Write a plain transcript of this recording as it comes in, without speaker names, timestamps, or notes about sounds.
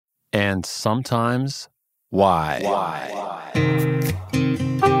And sometimes, why?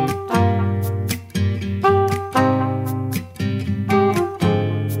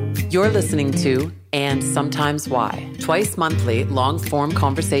 You're listening to And Sometimes Why, twice monthly long-form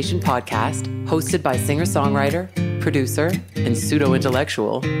conversation podcast hosted by singer-songwriter, producer, and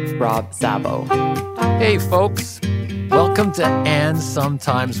pseudo-intellectual Rob Szabo. Hey folks, welcome to And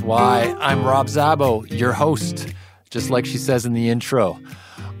Sometimes Why. I'm Rob Szabo, your host, just like she says in the intro.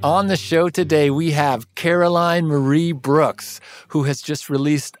 On the show today, we have Caroline Marie Brooks, who has just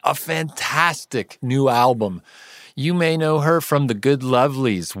released a fantastic new album. You may know her from The Good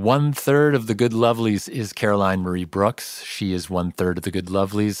Lovelies. 1/3 of The Good Lovelies is Caroline Marie Brooks. She is 1/3 of The Good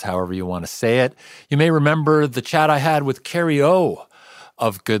Lovelies, however you want to say it. You may remember the chat I had with Carrie O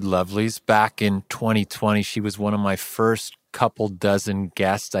of Good Lovelies back in 2020. She was one of my first couple dozen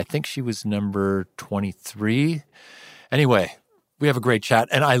guests. I think she was number 23. Anyway, we have a great chat,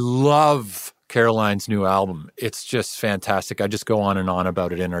 and I love Caroline's new album. It's just fantastic. I just go on and on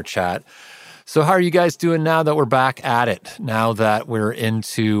about it in our chat. So how are you guys doing now that we're back at it? Now that we're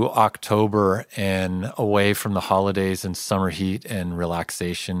into October and away from the holidays and summer heat and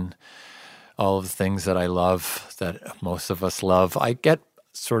relaxation, all of the things that I love, that most of us love. I get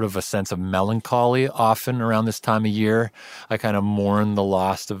sort of a sense of melancholy often around this time of year. I kind of mourn the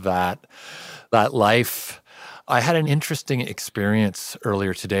loss of that life. I had an interesting experience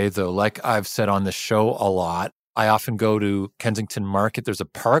earlier today, though. Like I've said on the show a lot, I often go to Kensington Market. There's a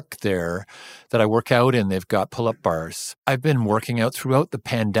park there that I work out in. They've got pull-up bars. I've been working out throughout the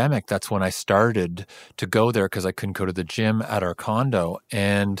pandemic. That's when I started to go there because I couldn't go to the gym at our condo.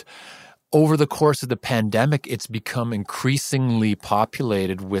 And over the course of the pandemic, it's become increasingly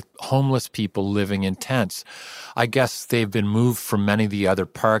populated with homeless people living in tents. I guess they've been moved from many of the other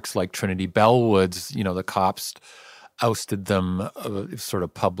parks like Trinity Bellwoods. You know, the cops ousted them, sort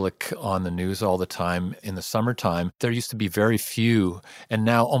of public on the news all the time in the summertime. There used to be very few, and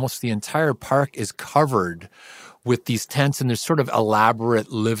now almost the entire park is covered with these tents, and there's sort of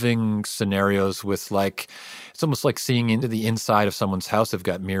elaborate living scenarios with it's almost like seeing into the inside of someone's house. They've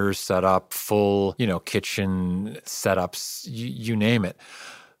got mirrors set up, full, kitchen setups, you name it.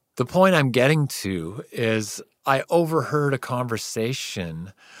 The point I'm getting to is I overheard a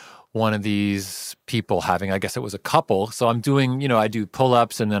conversation one of these people having, I guess it was a couple. So I'm doing, I do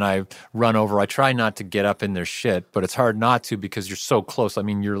pull-ups and then I run over. I try not to get up in their shit, but it's hard not to because you're so close. I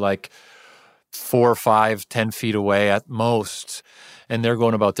mean, you're like 4, 5, 10 feet away at most, and they're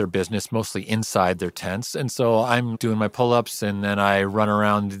going about their business, mostly inside their tents. And so I'm doing my pull-ups and then I run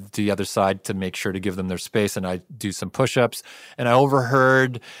around the other side to make sure to give them their space, and I do some push-ups. And I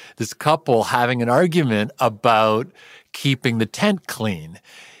overheard this couple having an argument about keeping the tent clean.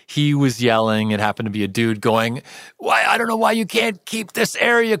 He was yelling, it happened to be a dude going, "Why? I don't know why you can't keep this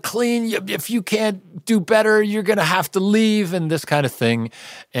area clean. If you can't do better, you're going to have to leave," and this kind of thing.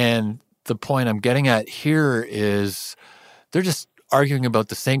 And the point I'm getting at here is they're just arguing about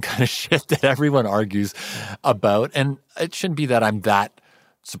the same kind of shit that everyone argues about. And it shouldn't be that I'm that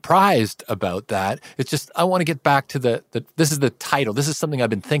surprised about that. It's just I want to get back to this is the title. This is something I've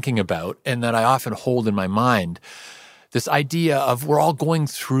been thinking about and that I often hold in my mind. This idea of we're all going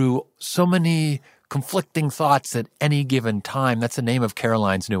through so many conflicting thoughts at any given time. That's the name of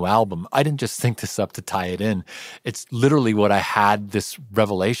Caroline's new album. I didn't just think this up to tie it in. It's literally what I had this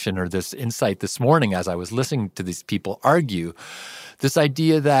revelation or this insight this morning as I was listening to these people argue. This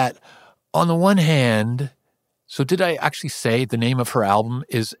idea that on the one hand, so did I actually say the name of her album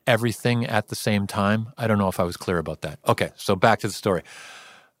is Everything at the Same Time? I don't know if I was clear about that. Okay, so back to the story.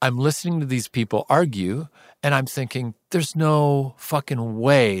 I'm listening to these people argue, and I'm thinking, there's no fucking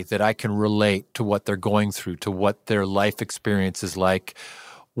way that I can relate to what they're going through, to what their life experience is like,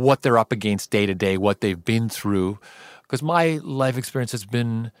 what they're up against day to day, what they've been through. Because my life experience has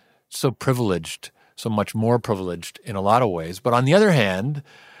been so privileged, so much more privileged in a lot of ways. But on the other hand,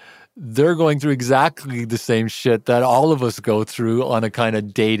 they're going through exactly the same shit that all of us go through on a kind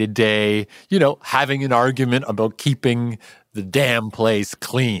of day-to-day, having an argument about keeping the damn place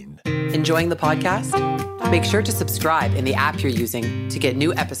clean. Enjoying the podcast? Make sure to subscribe in the app you're using to get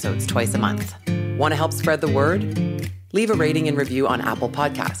new episodes twice a month. Want to help spread the word? Leave a rating and review on Apple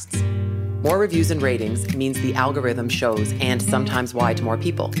Podcasts. More reviews and ratings means the algorithm shows And Sometimes Why to more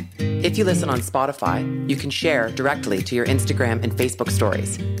people. If you listen on Spotify, you can share directly to your Instagram and Facebook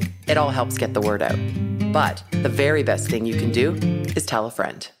stories. It all helps get the word out. But the very best thing you can do is tell a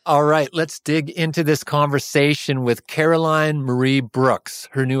friend. All right, let's dig into this conversation with Caroline Marie Brooks.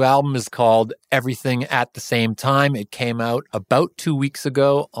 Her new album is called Everything at the Same Time. It came out about 2 weeks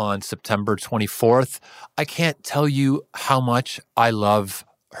ago on September 24th. I can't tell you how much I love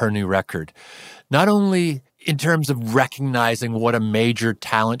her new record. Not only in terms of recognizing what a major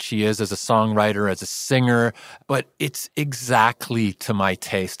talent she is as a songwriter, as a singer, but it's exactly to my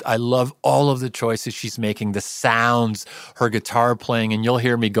taste. I love all of the choices she's making, the sounds, her guitar playing, and you'll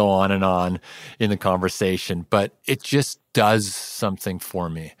hear me go on and on in the conversation, but it just does something for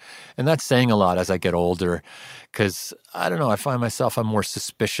me. And that's saying a lot as I get older, because I don't know, I find myself, I'm more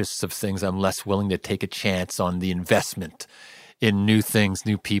suspicious of things. I'm less willing to take a chance on the investment in new things,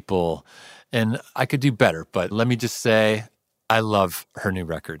 new people. And I could do better, but let me just say, I love her new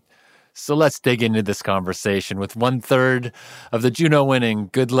record. So let's dig into this conversation with 1/3 of the Juno-winning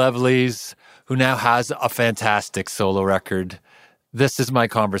Good Lovelies, who now has a fantastic solo record. This is my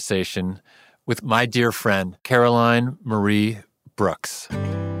conversation with my dear friend, Caroline Marie Brooks.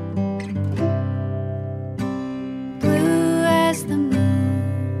 Blue as the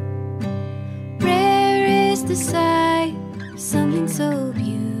moon, rare is the sight, something so beautiful.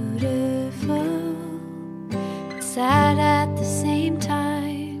 Sad at the same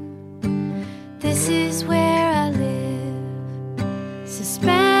time. This is where I live,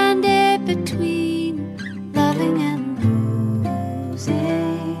 suspended between loving and losing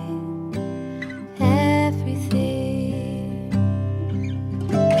everything.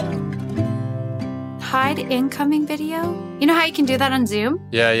 Hide incoming video? You know how you can do that on Zoom?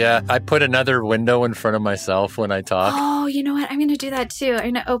 Yeah. I put another window in front of myself when I talk. Oh, you know what? I'm going to do that too. I'm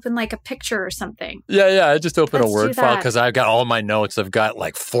going to open like a picture or something. Yeah. I just open Let's a Word do file that. because I've got all my notes. I've got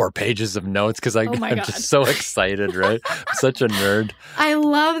like 4 pages of notes because my I'm God. just so excited, right? I'm such a nerd. I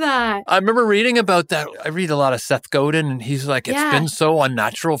love that. I remember reading about that. I read a lot of Seth Godin, and he's like, it's been so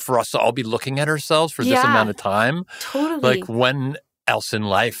unnatural for us to all be looking at ourselves for this amount of time. Totally. Like, when else in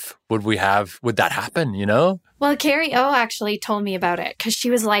life would that happen, you know? Well, Carrie O actually told me about it because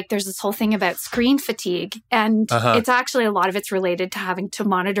she was like, there's this whole thing about screen fatigue. And it's actually, a lot of it's related to having to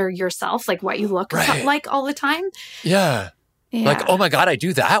monitor yourself, like what you look like all the time. Yeah. Like, oh my God, I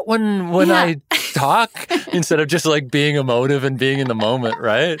do that when I talk instead of just like being emotive and being in the moment,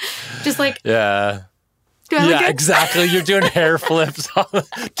 right? Just like, yeah. do I look good? Exactly. You're doing hair flips.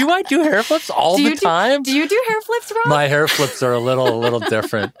 Do I do hair flips all the time? Do you do hair flips, Rob? My hair flips are a little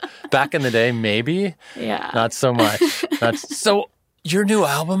different. Back in the day, maybe. Yeah. Not so much. So your new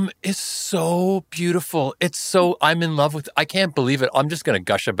album is so beautiful. I'm in love with it. I can't believe it. I'm just going to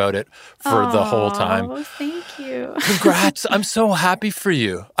gush about it for the whole time. Oh, thank you. Congrats. I'm so happy for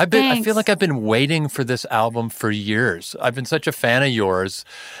you. I feel like I've been waiting for this album for years. I've been such a fan of yours,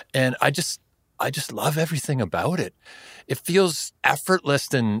 and I just love everything about it. It feels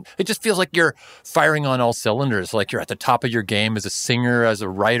effortless, and it just feels like you're firing on all cylinders, like you're at the top of your game as a singer, as a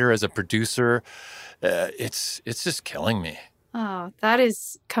writer, as a producer. It's just killing me. Oh, that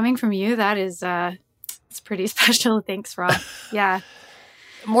is coming from you. That is, it's pretty special. Thanks, Rob. Yeah.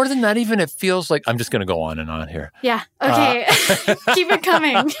 More than that, even, it feels like I'm just going to go on and on here. Yeah. Okay. Keep it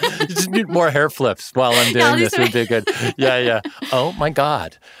coming. You just need more hair flips while I'm doing this. Would be good. Yeah. Oh my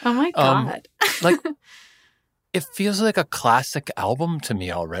God. Oh my God. Like, it feels like a classic album to me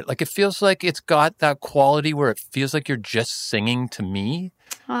already. Like, it feels like it's got that quality where it feels like you're just singing to me.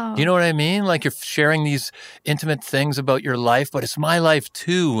 Oh. You know what I mean? Like, you're sharing these intimate things about your life, but it's my life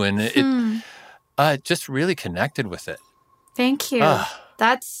too. And it just really connected with it. Thank you.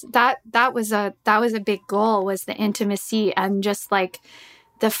 That was a big goal, was the intimacy and just like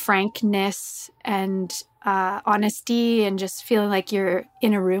the frankness and honesty and just feeling like you're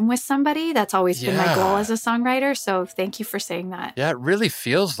in a room with somebody. That's always been my goal as a songwriter. So thank you for saying that. Yeah, it really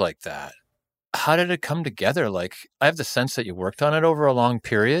feels like that. How did it come together? Like, I have the sense that you worked on it over a long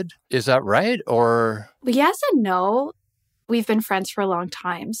period. Is that right? Or? Yes and no. We've been friends for a long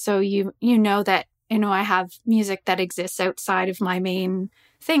time. So you know that, I have music that exists outside of my main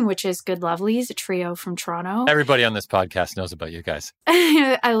thing, which is Good Lovelies, a trio from Toronto. Everybody on this podcast knows about you guys.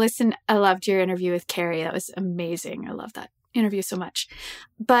 I loved your interview with Carrie. That was amazing. I love that interview so much.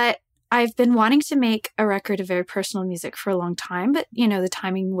 But I've been wanting to make a record of very personal music for a long time, but, the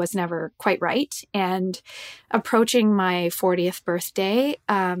timing was never quite right. And approaching my 40th birthday,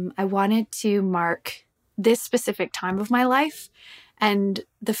 I wanted to mark this specific time of my life and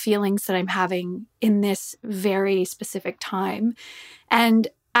the feelings that I'm having in this very specific time. And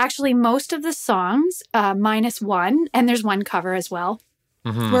actually, most of the songs, minus one, and there's one cover as well,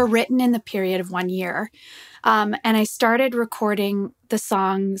 were written in the period of 1 year. And I started recording the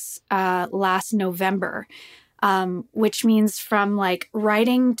songs last November, which means from like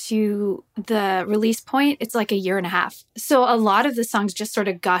writing to the release point, it's like 1.5 years. So a lot of the songs just sort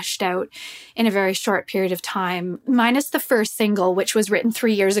of gushed out in a very short period of time, minus the first single, which was written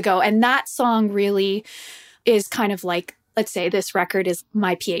 3 years ago. And that song really is kind of like let's say this record is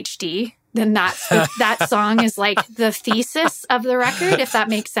my PhD, then that song is like the thesis of the record, if that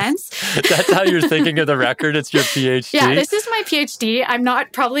makes sense. That's how you're thinking of the record? It's your PhD? Yeah, this is my PhD. I'm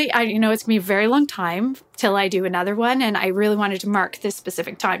not probably, it's going to be a very long time till I do another one. And I really wanted to mark this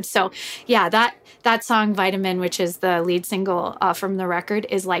specific time. So yeah, that song, Vitamin, which is the lead single from the record,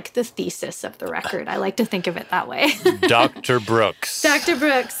 is like the thesis of the record. I like to think of it that way. Dr. Brooks. Dr.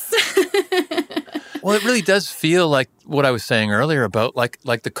 Brooks. Well, it really does feel like what I was saying earlier about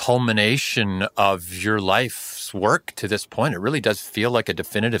like the culmination of your life's work to this point. It really does feel like a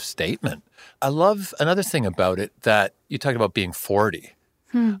definitive statement. I love another thing about it that you talked about being 40.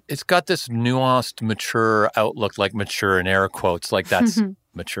 It's got this nuanced, mature outlook, like mature in air quotes, like that's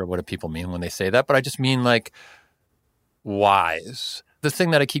mature. What do people mean when they say that? But I just mean like wise. The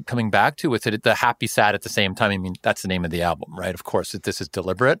thing that I keep coming back to with it, the happy, sad at the same time. I mean, that's the name of the album, right? Of course, this is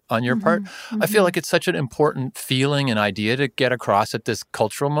deliberate on your part. I feel like it's such an important feeling and idea to get across at this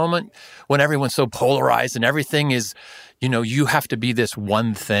cultural moment when everyone's so polarized and everything is, you have to be this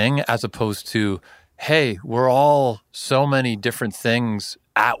one thing as opposed to, hey, we're all so many different things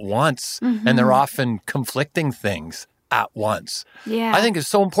at once and they're often conflicting things at once. Yeah. I think it's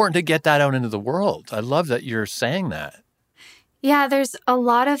so important to get that out into the world. I love that you're saying that. Yeah, there's a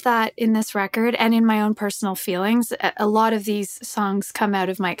lot of that in this record and in my own personal feelings. A lot of these songs come out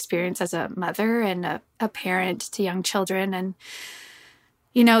of my experience as a mother and a parent to young children. And,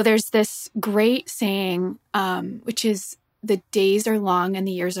 there's this great saying, which is the days are long and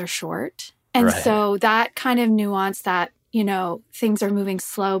the years are short. And so that kind of nuance that, things are moving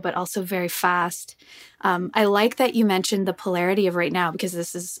slow, but also very fast. I like that you mentioned the polarity of right now, because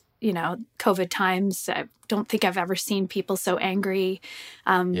this is, COVID times. I don't think I've ever seen people so angry.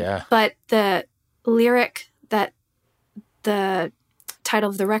 But the lyric that the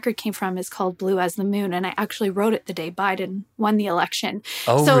title of the record came from is called Blue as the Moon. And I actually wrote it the day Biden won the election.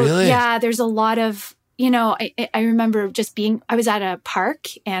 Oh, so, really? Yeah, there's a lot of, I remember I was at a park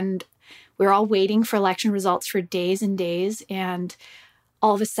and we were all waiting for election results for days and days. And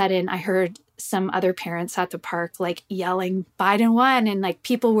all of a sudden I heard some other parents at the park like yelling Biden won, and like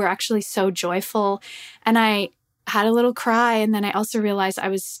people were actually so joyful, and I had a little cry. And then I also realized I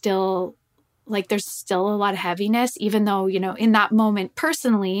was still like, there's still a lot of heaviness, even though, in that moment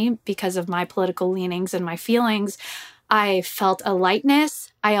personally, because of my political leanings and my feelings, I felt a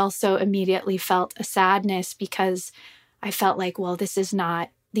lightness. I also immediately felt a sadness because I felt like, well, this is not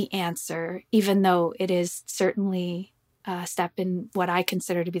the answer, even though it is certainly step in what I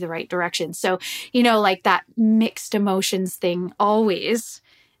consider to be the right direction. So, like that mixed emotions thing always.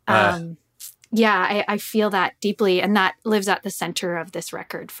 I feel that deeply. And that lives at the center of this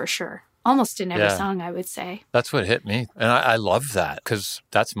record for sure. Almost in every song, I would say. That's what hit me. And I love that because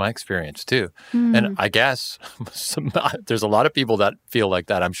that's my experience too. And I guess there's a lot of people that feel like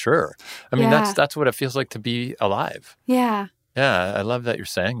that, I'm sure. I mean, that's what it feels like to be alive. Yeah. Yeah, I love that you're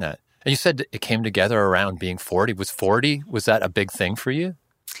saying that. And you said it came together around being 40. Was that a big thing for you?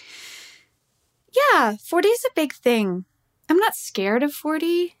 Yeah, 40 is a big thing. I'm not scared of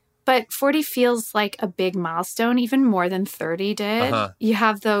 40, but 40 feels like a big milestone, even more than 30 did. You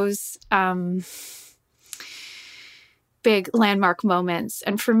have those big landmark moments.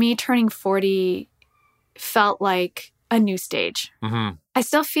 And for me, turning 40 felt like a new stage. I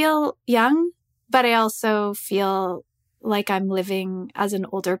still feel young, but I also feel like I'm living as an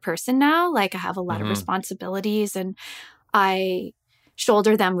older person now. Like I have a lot of responsibilities and I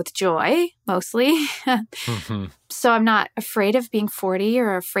shoulder them with joy, mostly. So I'm not afraid of being 40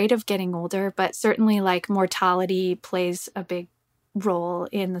 or afraid of getting older, but certainly like mortality plays a big role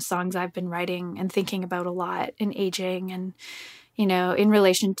in the songs I've been writing and thinking about a lot, in aging and, in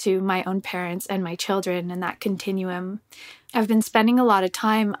relation to my own parents and my children and that continuum. I've been spending a lot of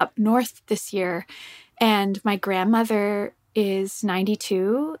time up north this year. And my grandmother is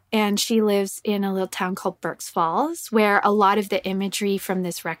 92, and she lives in a little town called Burkes Falls, where a lot of the imagery from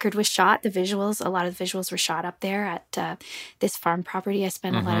this record was shot. A lot of the visuals were shot up there at this farm property I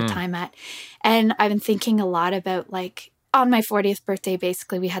spent a lot of time at. And I've been thinking a lot about, like, on my 40th birthday,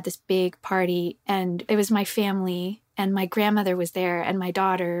 basically, we had this big party, and it was my family, and my grandmother was there, and my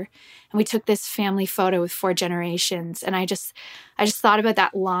daughter, and we took this family photo with 4 generations. And I just thought about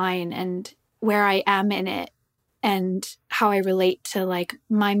that line and where I am in it and how I relate to like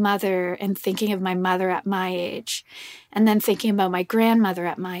my mother and thinking of my mother at my age and then thinking about my grandmother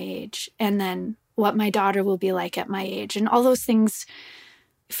at my age and then what my daughter will be like at my age and all those things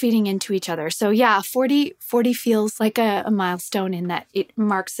feeding into each other. So yeah, 40 feels like a milestone in that it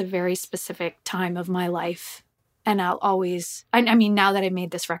marks a very specific time of my life. And I'll always, I mean, now that I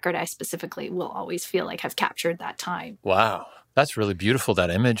made this record, I specifically will always feel like I've captured that time. Wow. That's really beautiful, that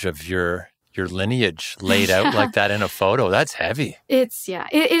image of your lineage laid out like that in a photo. That's heavy. It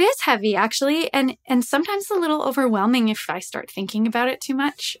is heavy, actually. And sometimes a little overwhelming if I start thinking about it too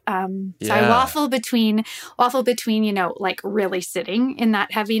much. So I waffle between, like really sitting in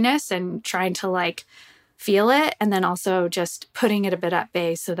that heaviness and trying to like feel it. And then also just putting it a bit at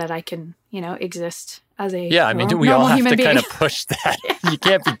bay so that I can, exist as a we all have to kind of push that. You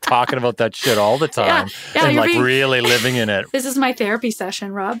can't be talking about that shit all the time and like really living in it. This is my therapy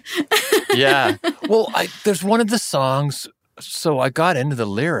session, Rob. Yeah. Well, there's one of the songs, so I got into the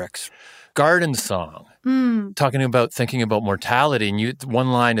lyrics, Garden Song, thinking about mortality. And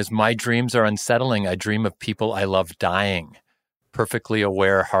one line is, my dreams are unsettling. I dream of people I love dying. Perfectly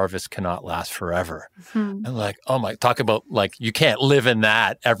aware harvest cannot last forever. And like, talk about like, you can't live in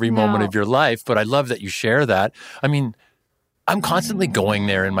that every moment of your life. But I love that you share that. I mean, I'm constantly going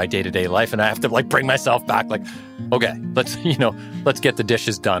there in my day-to-day life, and I have to like bring myself back like, okay, let's get the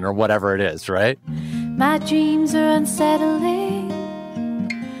dishes done or whatever it is, right? My dreams are unsettling.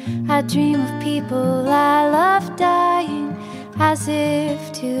 I dream of people I love dying, as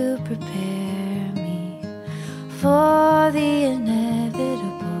if to prepare me for the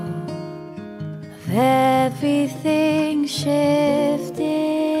inevitable of everything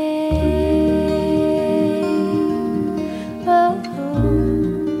shifting.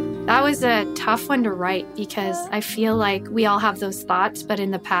 That was a tough one to write because I feel like we all have those thoughts, but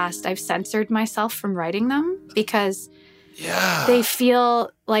in the past I've censored myself from writing them because they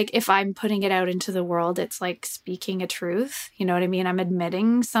feel like if I'm putting it out into the world, it's like speaking a truth. You know what I mean? I'm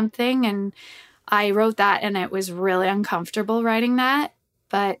admitting something, and I wrote that and it was really uncomfortable writing that,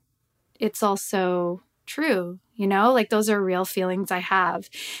 but it's also true. Like those are real feelings I have.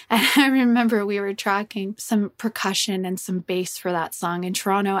 And I remember we were tracking some percussion and some bass for that song in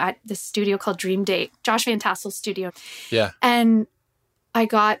Toronto at this studio called Dream Date, Josh Van Tassel's studio. Yeah. And I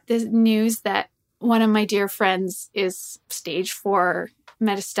got the news that one of my dear friends is stage 4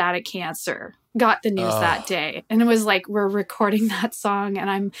 metastatic cancer. Got the news that day. And it was like, we're recording that song and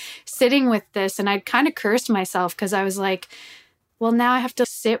I'm sitting with this, and I'd kind of cursed myself because I was like, well, now I have to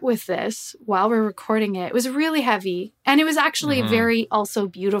sit with this while we're recording it. It was really heavy. And it was actually very also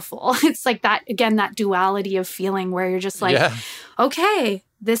beautiful. It's like that, again, that duality of feeling where you're just like, okay,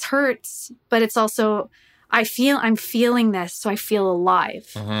 this hurts, but it's also, I'm feeling this, so I feel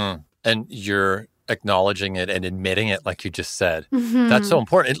alive. And you're acknowledging it and admitting it, like you just said. That's so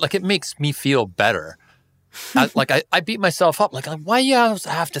important. It makes me feel better. I beat myself up. Like, why do you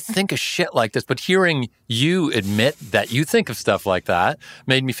have to think of shit like this? But hearing you admit that you think of stuff like that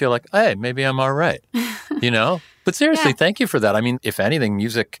made me feel like, hey, maybe I'm all right. But seriously, thank you for that. I mean, if anything,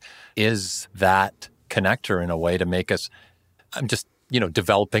 music is that connector in a way to make us, I'm just,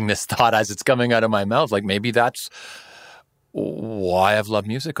 developing this thought as it's coming out of my mouth. Like maybe that's why I've loved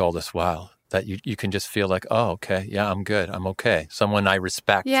music all this while. That you can just feel like, oh, okay, yeah, I'm good. I'm okay. Someone I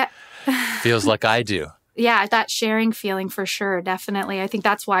respect feels like I do. Yeah, that sharing feeling for sure, definitely. I think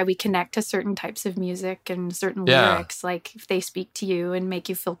that's why we connect to certain types of music and certain lyrics, like if they speak to you and make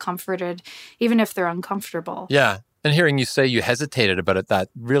you feel comforted, even if they're uncomfortable. Yeah. And hearing you say you hesitated about it, that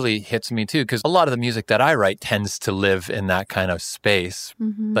really hits me too, because a lot of the music that I write tends to live in that kind of space,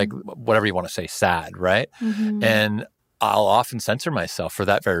 like whatever you want to say, sad, right? And I'll often censor myself for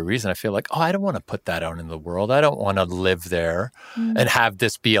that very reason. I feel like, I don't want to put that out in the world. I don't want to live there and have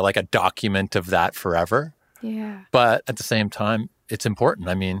this be like a document of that forever. Yeah. But at the same time, it's important.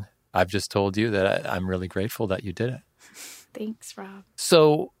 I mean, I've just told you that I'm really grateful that you did it. Thanks, Rob.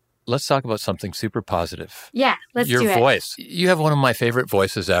 So let's talk about something super positive. Yeah, let's do it. Your voice. You have one of my favorite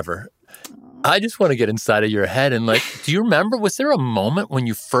voices ever. I just want to get inside of your head and do you remember, was there a moment when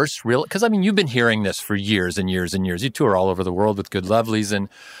you first realized, because I mean, you've been hearing this for years and years and years. You tour all over the world with Good Lovelies. And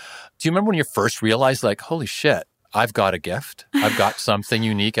do you remember when you first realized holy shit, I've got a gift. I've got something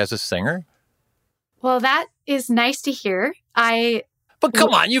unique as a singer? Well, that is nice to hear. But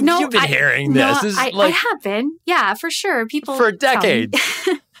come on, you've been hearing this. I have been. Yeah, for sure. People for decades.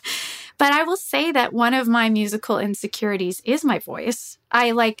 But I will say that one of my musical insecurities is my voice.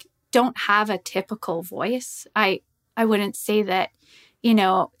 I don't have a typical voice. I wouldn't say that,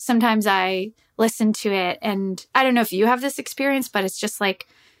 sometimes I listen to it and I don't know if you have this experience, but it's just like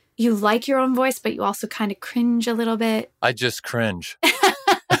you like your own voice, but you also kind of cringe a little bit. I just cringe.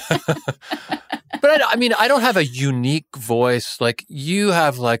 But I don't have a unique voice. Like you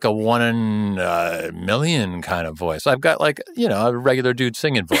have a 1 in a million kind of voice. I've got a regular dude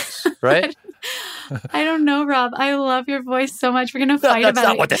singing voice, right? I don't know, Rob. I love your voice so much. We're going to fight about it. That's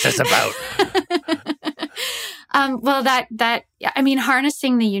not what this is about. Well, I mean,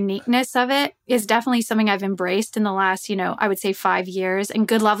 harnessing the uniqueness of it is definitely something I've embraced in the last, I would say 5 years. And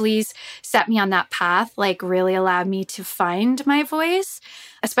Good Lovelies set me on that path, like really allowed me to find my voice,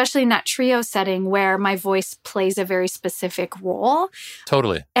 especially in that trio setting where my voice plays a very specific role.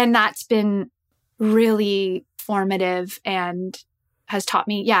 Totally. And that's been really formative and has taught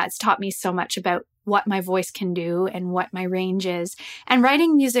me, it's taught me so much about what my voice can do and what my range is. And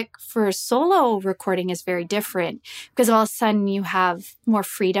writing music for solo recording is very different because all of a sudden you have more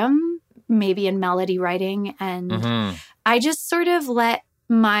freedom, maybe in melody writing. And I just sort of let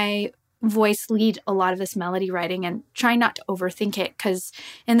my voice lead a lot of this melody writing and try not to overthink it, because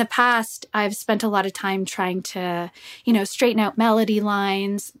in the past I've spent a lot of time trying to, straighten out melody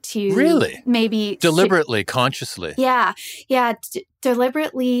lines to really maybe deliberately, consciously.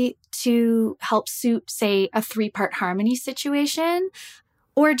 Deliberately to help suit, say, a 3-part harmony situation,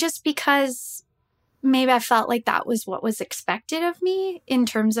 or just because maybe I felt like that was what was expected of me in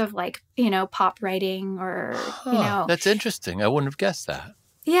terms of like, pop writing or, That's interesting. I wouldn't have guessed that.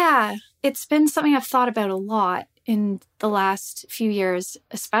 Yeah, it's been something I've thought about a lot in the last few years,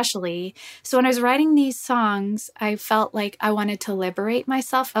 especially. So when I was writing these songs, I felt like I wanted to liberate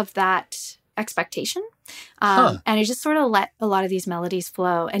myself of that expectation. And I just sort of let a lot of these melodies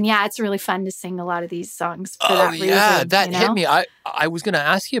flow. And yeah, it's really fun to sing a lot of these songs for that reason. Yeah, that hit me. I was going to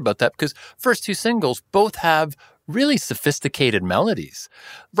ask you about that because first 2 singles both have really sophisticated melodies.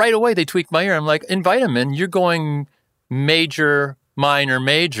 Right away, they tweaked my ear. I'm like, in Vitamin, you're going major, minor,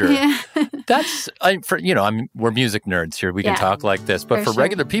 major. Yeah. That's, we're music nerds here. We can talk like this. But for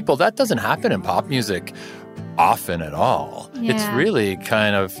regular people, that doesn't happen in pop music often at all. Yeah. It's really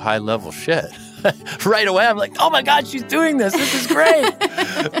kind of high-level shit. Right away, I'm like, oh my God, she's doing this. This is great.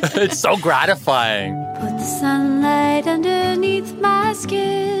 It's so gratifying. Put the sunlight underneath my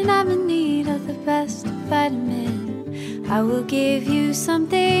skin. I'm in need of the best vitamin. I will give you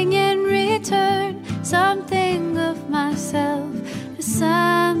something in return, something of myself. The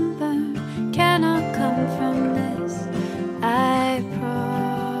sunburn cannot come from this, I promise.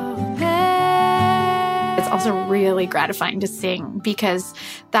 It's also really gratifying to sing because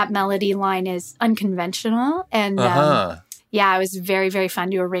that melody line is unconventional. And it was very, very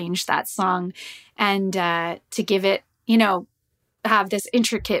fun to arrange that song and to give it, have this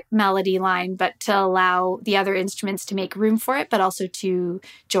intricate melody line, but to allow the other instruments to make room for it, but also to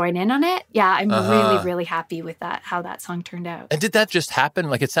join in on it. Yeah, I'm really, really happy with that, how that song turned out. And did that just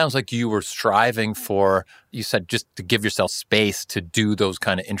happen? Like, it sounds like you were striving for, you said, just to give yourself space to do those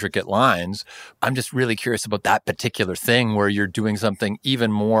kind of intricate lines. I'm just really curious about that particular thing where you're doing something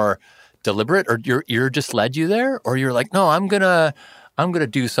even more deliberate, or your ear just led you there, or you're like, no, I'm gonna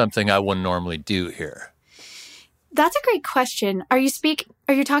do something I wouldn't normally do here. That's a great question. Are you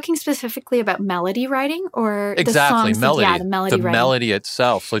talking specifically about melody writing or exactly the songs? Melody? Yeah, the melody writing. Melody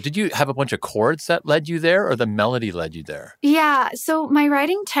itself. So did you have a bunch of chords that led you there, or the melody led you there? Yeah. So my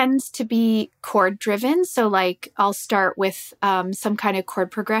writing tends to be chord driven. So like I'll start with some kind of chord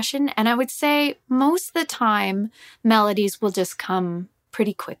progression, and I would say most of the time melodies will just come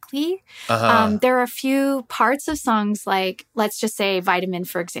pretty quickly. There are a few parts of songs, like let's just say Vitamin,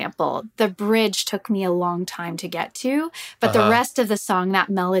 for example. The bridge took me a long time to get to, but the rest of the song, that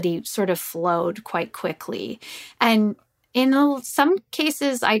melody sort of flowed quite quickly. And in some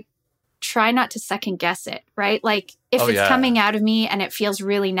cases, I try not to second guess it, right? Like if it's coming out of me and it feels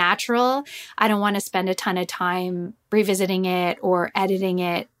really natural, I don't want to spend a ton of time revisiting it or editing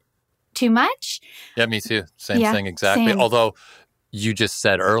it too much. Yeah, me too. Same thing, exactly. Same. Although you just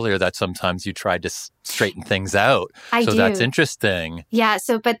said earlier that sometimes you tried to straighten things out. I do. That's interesting. Yeah.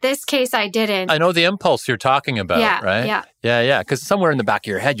 But this case, I didn't. I know the impulse you're talking about, right? Yeah. Yeah. Because somewhere in the back of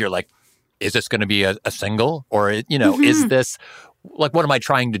your head, you're like, is this going to be a single? Or, is this, like, what am I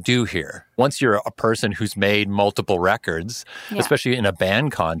trying to do here? Once you're a person who's made multiple records, especially in a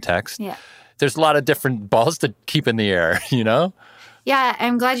band context, there's a lot of different balls to keep in the air, Yeah.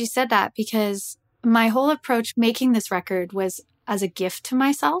 I'm glad you said that because my whole approach making this record was as a gift to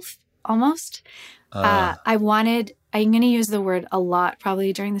myself, almost. I'm going to use the word a lot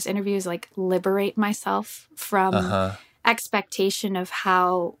probably during this interview, is like liberate myself from expectation of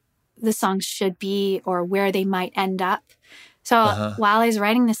how the songs should be or where they might end up. So while I was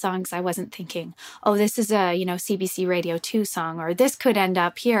writing the songs, I wasn't thinking, oh, this is a, CBC Radio 2 song, or this could end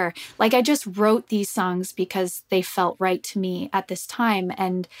up here. Like I just wrote these songs because they felt right to me at this time.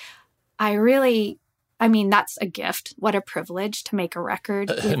 And that's a gift. What a privilege to make a record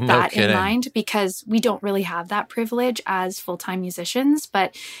with that in mind, because we don't really have that privilege as full-time musicians.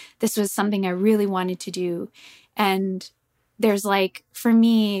 But this was something I really wanted to do. And there's like, for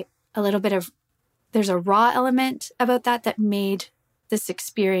me, a little bit of there's a raw element about that made this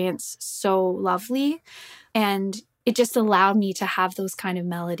experience so lovely. And it just allowed me to have those kind of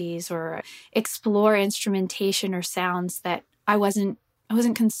melodies or explore instrumentation or sounds that I wasn't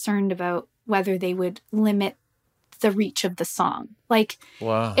concerned about whether they would limit the reach of the song. Like,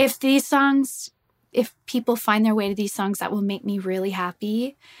 Wow. if people find their way to these songs, that will make me really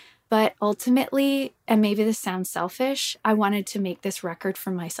happy. But ultimately, and maybe this sounds selfish, I wanted to make this record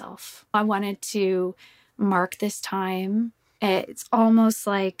for myself. I wanted to mark this time. It's almost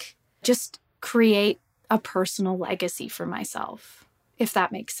like just create a personal legacy for myself, if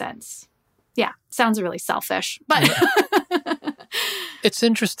that makes sense. Yeah, sounds really selfish, but It's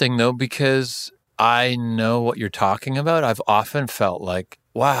interesting, though, because I know what you're talking about. I've often felt like,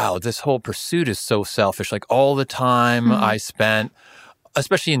 wow, this whole pursuit is so selfish. Like all the time I spent,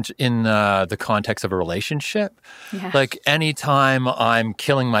 especially in the context of a relationship, like anytime I'm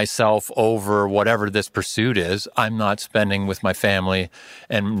killing myself over whatever this pursuit is, I'm not spending with my family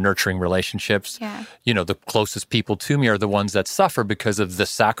and nurturing relationships. Yeah. You know, the closest people to me are the ones that suffer because of the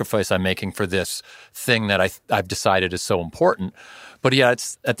sacrifice I'm making for this thing that I've decided is so important. But yeah,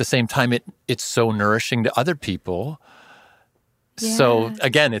 it's at the same time, it's so nourishing to other people. Yeah. So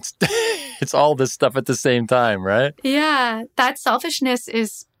again, it's it's all this stuff at the same time, right? Yeah, that selfishness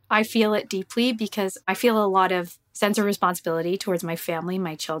is, I feel it deeply because I feel a lot of sense of responsibility towards my family,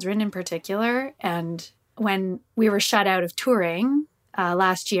 my children in particular. And when we were shut out of touring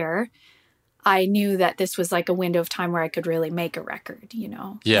last year, I knew that this was like a window of time where I could really make a record, you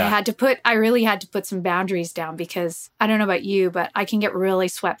know? Yeah. I really had to put some boundaries down because I don't know about you, but I can get really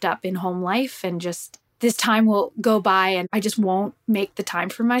swept up in home life and just this time will go by and I just won't make the time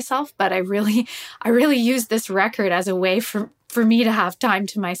for myself. But I really use this record as a way for me to have time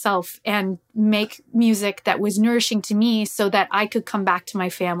to myself and make music that was nourishing to me so that I could come back to my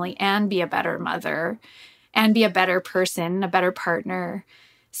family and be a better mother and be a better person, a better partner.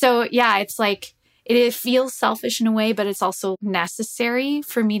 So yeah, it's like, it feels selfish in a way, but it's also necessary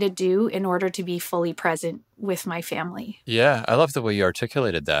for me to do in order to be fully present with my family. Yeah, I love the way you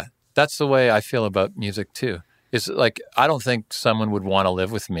articulated that. That's the way I feel about music too. It's like, I don't think someone would want to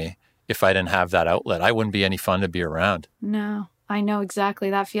live with me if I didn't have that outlet. I wouldn't be any fun to be around. No, I know exactly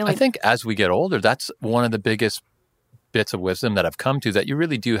that feeling. I think as we get older, that's one of the biggest bits of wisdom that I've come to, that you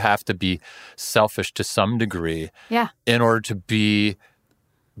really do have to be selfish to some degree in order to be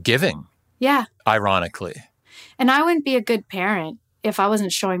giving. Yeah. Ironically. And I wouldn't be a good parent if I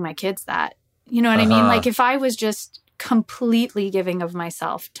wasn't showing my kids that. You know what I mean? Like if I was just completely giving of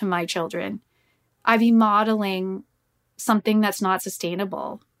myself to my children, I'd be modeling something that's not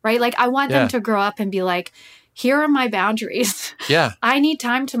sustainable, right? Like I want them to grow up and be like, here are my boundaries. Yeah. I need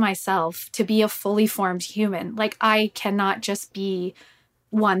time to myself to be a fully formed human. Like I cannot just be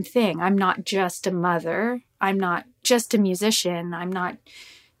one thing. I'm not just a mother. I'm not just a musician. I'm not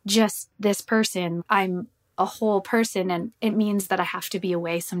just this person. I'm a whole person, and it means that I have to be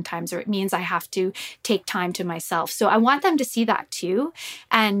away sometimes, or it means I have to take time to myself. So I want them to see that too.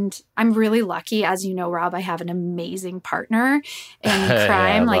 And I'm really lucky, as you know, Rob, I have an amazing partner in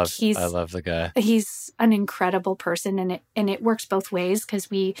crime. I love the guy. He's an incredible person, and it works both ways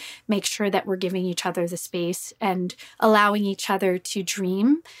because we make sure that we're giving each other the space and allowing each other to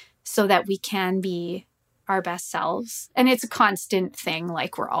dream so that we can be our best selves. And it's a constant thing.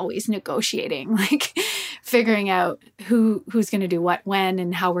 Like we're always negotiating, like figuring out who's going to do what when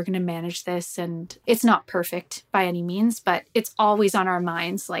and how we're going to manage this. And it's not perfect by any means, but it's always on our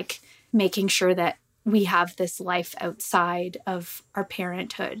minds, like making sure that we have this life outside of our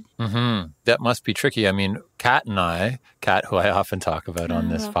parenthood. Mm-hmm. That must be tricky. I mean, Kat, who I often talk about on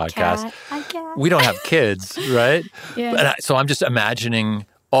this podcast, we don't have kids, right? Yeah. So I'm just imagining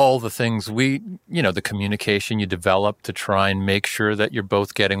all the things the communication you develop to try and make sure that you're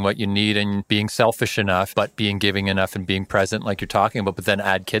both getting what you need and being selfish enough, but being giving enough and being present like you're talking about, but then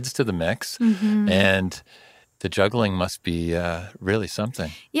add kids to the mix. Mm-hmm. And the juggling must be really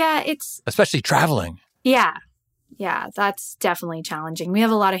something. Yeah, especially traveling. Yeah. Yeah, that's definitely challenging. We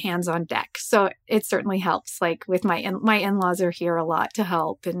have a lot of hands on deck. So it certainly helps. Like with my in-laws are here a lot to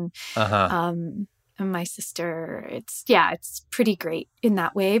help. And and my sister, it's pretty great in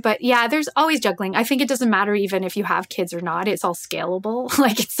that way. But yeah, there's always juggling. I think it doesn't matter even if you have kids or not. It's all scalable.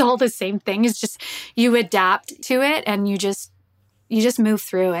 Like it's all the same thing. It's just you adapt to it and you just move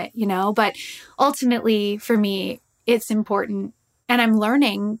through it, you know? But ultimately for me, it's important. And I'm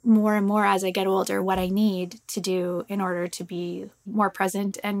learning more and more as I get older what I need to do in order to be more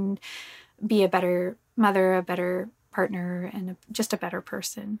present and be a better mother, a better partner, and just a better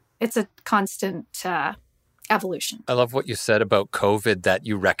person. It's a constant evolution. I love what you said about COVID, that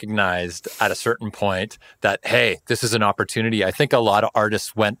you recognized at a certain point that, hey, this is an opportunity. I think a lot of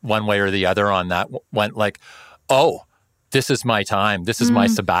artists went one way or the other on that, went like, oh, this is my time. This is my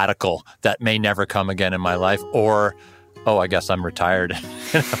sabbatical that may never come again in my life. Or, oh, I guess I'm retired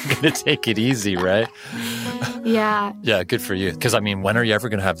and I'm going to take it easy, right? Yeah. Yeah, good for you. Because, I mean, when are you ever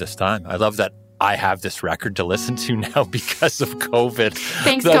going to have this time? I love that I have this record to listen to now because of COVID.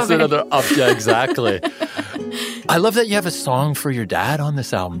 Thanks, That's COVID. another yeah, exactly. I love that you have a song for your dad on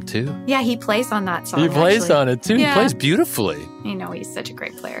this album, too. Yeah, he plays on that song. He plays actually. on it, too. Yeah. He plays beautifully. You know, he's such a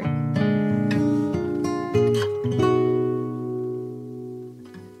great player.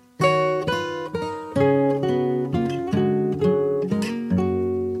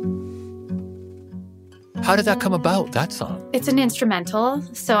 How did that come about, that song? It's an instrumental.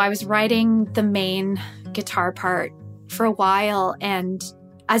 So I was writing the main guitar part for a while. And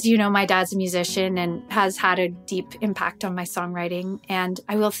as you know, my dad's a musician and has had a deep impact on my songwriting. And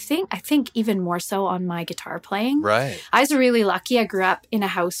I think even more so on my guitar playing. Right. I was really lucky. I grew up in a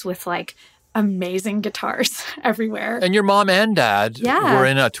house with like amazing guitars everywhere. And your mom and dad were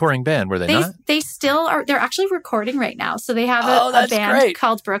in a touring band, were they not? They still are. They're actually recording right now. So they have a band great.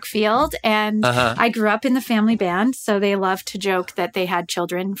 called Brookfield. And I grew up in the family band. So they love to joke that they had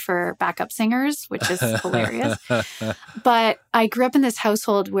children for backup singers, which is hilarious. But I grew up in this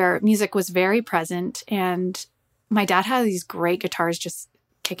household where music was very present. And my dad had these great guitars just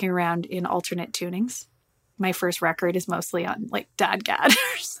kicking around in alternate tunings. My first record is mostly on like Dad Gad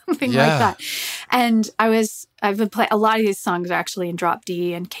or something like that. And I've been playing, a lot of these songs are actually in drop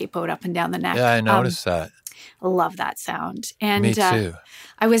D and capoed up and down the neck. Yeah, I noticed that. I love that sound. And Me too.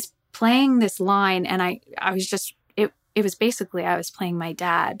 I was playing this line and I was just, it was basically, I was playing my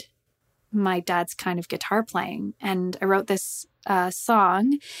dad's kind of guitar playing. And I wrote this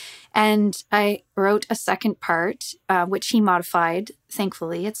song and I wrote a second part, which he modified.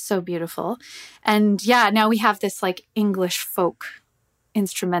 Thankfully, it's so beautiful. And yeah, now we have this like English folk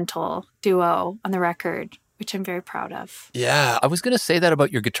instrumental duo on the record, which I'm very proud of. Yeah, I was going to say that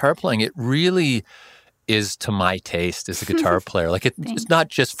about your guitar playing. It really is to my taste as a guitar player. Like it's not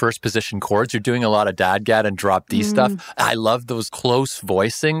just first position chords. You're doing a lot of Dad Gad and drop D stuff. I love those close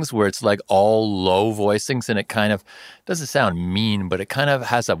voicings where it's like all low voicings and it kind of doesn't sound mean, but it kind of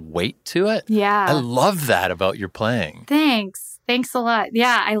has a weight to it. Yeah. I love that about your playing. Thanks a lot.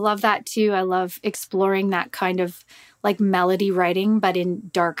 Yeah, I love that too. I love exploring that kind of like melody writing, but in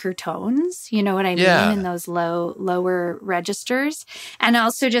darker tones. You know what I mean? In those lower registers. And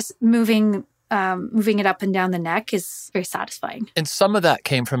also just moving it up and down the neck is very satisfying. And some of that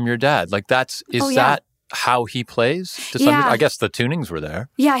came from your dad. Like that how he plays? I guess the tunings were there.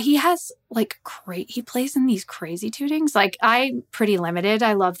 Yeah, he has like he plays in these crazy tunings. Like I'm pretty limited.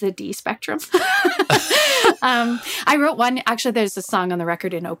 I love the D spectrum. I wrote one, actually there's a song on the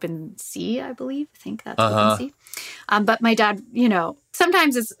record in open C, I believe. I think that's open C. But my dad, you know,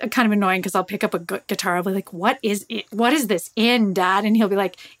 sometimes it's kind of annoying because I'll pick up a guitar. I'll be like, what is it? What is this in, Dad? And he'll be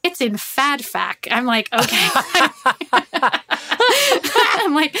like, it's in Fad Fac. I'm like, okay.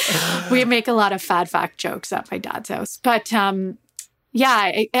 I'm like, we make a lot of Fad Fac jokes at my dad's house. But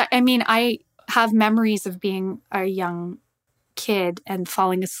yeah, I mean, I have memories of being a young kid and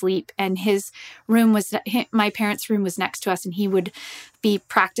falling asleep, and my parents' room was next to us, and he would be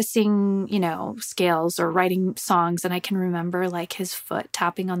practicing, you know, scales or writing songs, and I can remember like his foot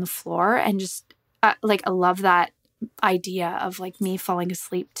tapping on the floor, and just like I love that idea of like me falling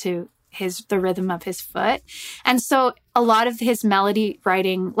asleep to the rhythm of his foot. And so a lot of his melody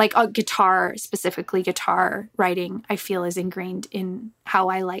writing, like specifically guitar writing, I feel is ingrained in how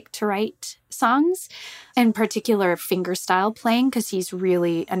I like to write songs, in particular fingerstyle playing, because he's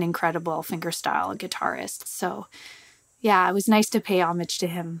really an incredible fingerstyle guitarist. So yeah, it was nice to pay homage to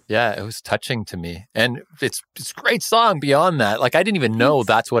him. Yeah, it was touching to me. And it's a great song beyond that. Like, I didn't even know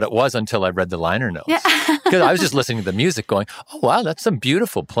that's what it was until I read the liner notes. Yeah. Because I was just listening to the music going, oh, wow, that's some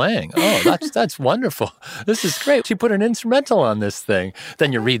beautiful playing. Oh, that's wonderful. This is great. She put an instrumental on this thing.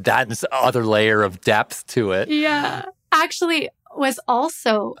 Then you read that and it's another layer of depth to it. Yeah. Actually, was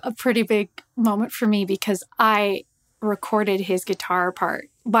also a pretty big moment for me because I recorded his guitar part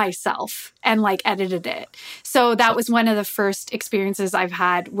myself and like edited it. So that was one of the first experiences I've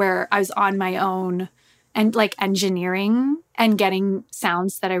had where I was on my own and like engineering and getting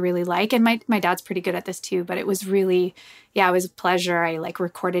sounds that I really like. And my dad's pretty good at this too, but it was really, it was a pleasure. I like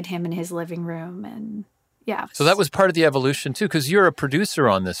recorded him in his living room and So that was part of the evolution too, because you're a producer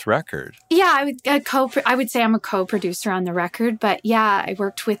on this record. Yeah, I would say I'm a co-producer on the record, but yeah, I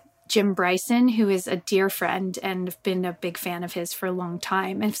worked with Jim Bryson, who is a dear friend and I've been a big fan of his for a long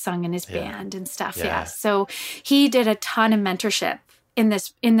time and sung in his band and stuff. Yeah. So he did a ton of mentorship in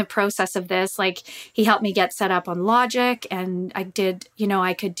the process of this. Like, he helped me get set up on Logic, and I did,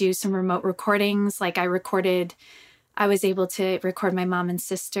 I could do some remote recordings. Like, I was able to record my mom and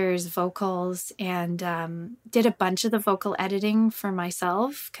sister's vocals, and did a bunch of the vocal editing for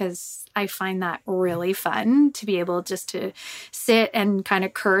myself, because I find that really fun to be able just to sit and kind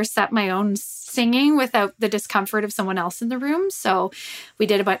of curse at my own singing without the discomfort of someone else in the room. So we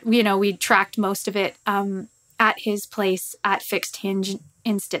did we tracked most of it at his place at Fixed Hinge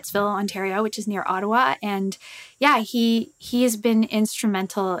in Stittsville, Ontario, which is near Ottawa. And yeah, he has been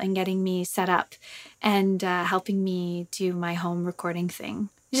instrumental in getting me set up and helping me do my home recording thing.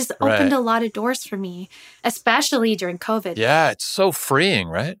 It just opened a lot of doors for me, especially during COVID. Yeah, it's so freeing,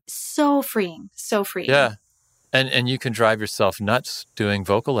 right? So freeing. Yeah. And you can drive yourself nuts doing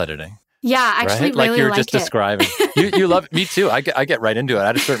vocal editing. Yeah, actually, right? really like you were like just describing. You love it. Me too. I get right into it.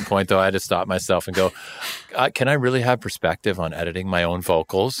 At a certain point, though, I had to stop myself and go, can I really have perspective on editing my own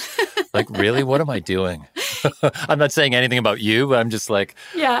vocals? Like, really? What am I doing? I'm not saying anything about you, but I'm just like,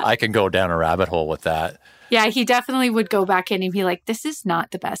 I can go down a rabbit hole with that. Yeah, he definitely would go back in and be like, this is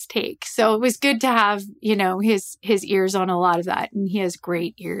not the best take. So it was good to have, his ears on a lot of that. And he has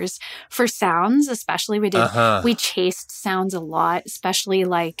great ears for sounds, especially we chased sounds a lot, especially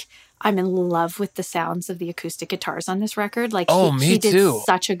like, I'm in love with the sounds of the acoustic guitars on this record. Like, he did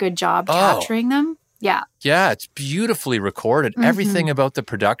such a good job capturing them. Yeah. Yeah, it's beautifully recorded. Mm-hmm. Everything about the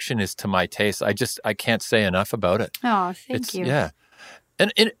production is to my taste. I can't say enough about it. Oh, thank you. Yeah.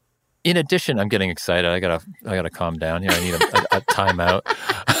 And in addition, I'm getting excited. I gotta calm down here. I need a timeout.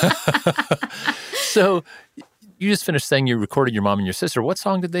 So you just finished saying you recorded your mom and your sister. What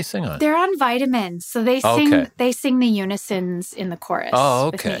song did they sing on? They're on Vitamins. So they sing the unisons in the chorus. Oh,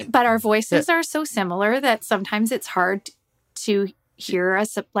 okay. With me. But our voices are so similar that sometimes it's hard to hear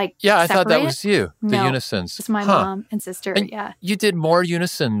us like I thought that separate. Was you, the unisons. It's my mom and sister, and you did more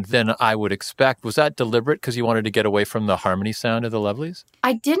unison than I would expect. Was that deliberate because you wanted to get away from the harmony sound of the Lovelies?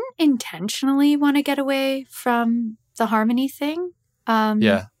 I didn't intentionally want to get away from the harmony thing.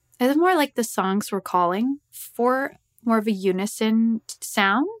 It was more like the songs were calling for more of a unison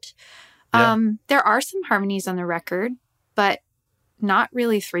sound. There are some harmonies on the record, but not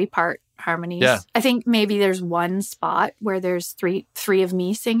really 3-part harmonies. Yeah. I think maybe there's one spot where there's three of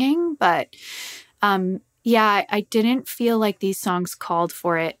me singing, but I didn't feel like these songs called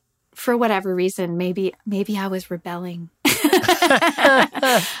for it for whatever reason. Maybe I was rebelling.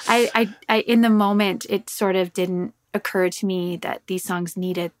 I in the moment, it sort of didn't occur to me that these songs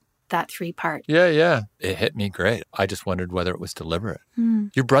needed that 3-part. Yeah. It hit me great. I just wondered whether it was deliberate.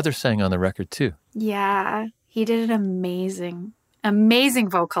 Your brother sang on the record too. Yeah, he did an amazing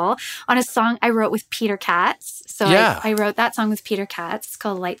vocal on a song I wrote with Peter Katz. So I wrote that song with Peter Katz. It's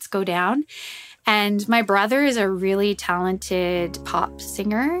called Lights Go Down. And my brother is a really talented pop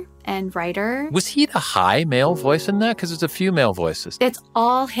singer and writer. Was he the high male voice in that? Because there's a few male voices. It's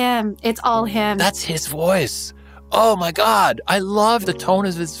all him. That's his voice. Oh my God. I love the tone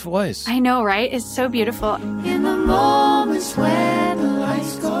of his voice. I know, right? It's so beautiful. In the moments when the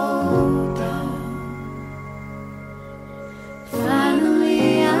lights go down,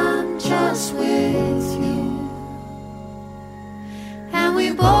 finally I'm just with you, and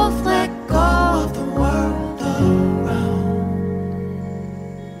we both let go of the world around.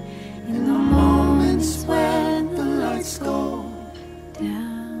 In the moments when the lights go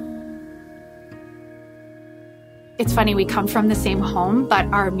down. It's funny, we come from the same home, but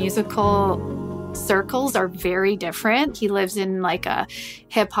our musical circles are very different. He lives in like a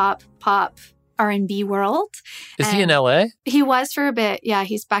hip-hop, pop, R&B world. Is he in LA? He was for a bit. Yeah,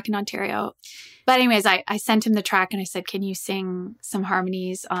 he's back in Ontario. But anyways, I sent him the track and I said, can you sing some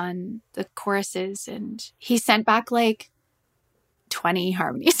harmonies on the choruses? And he sent back like 20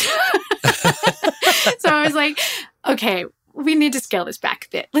 harmonies. So I was like, okay, we need to scale this back a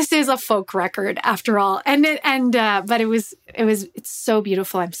bit. This is a folk record after all. But it's so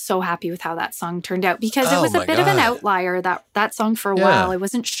beautiful. I'm so happy with how that song turned out because it was a bit of an outlier, that song for a while. I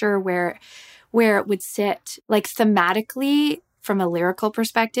wasn't sure where it would sit. Like thematically, from a lyrical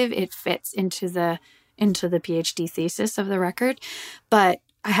perspective, it fits into the PhD thesis of the record. But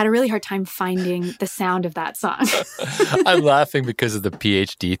I had a really hard time finding the sound of that song. I'm laughing because of the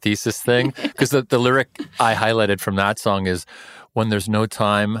PhD thesis thing. Because the lyric I highlighted from that song is, when there's no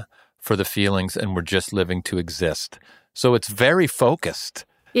time for the feelings and we're just living to exist. So it's very focused.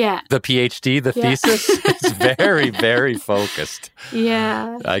 Yeah. The PhD, the thesis, it's very, very focused.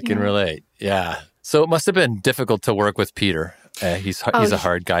 Yeah. I can relate. Yeah. So it must have been difficult to work with Peter. He's a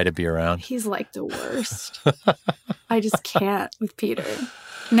hard guy to be around. He's like the worst. I just can't with Peter.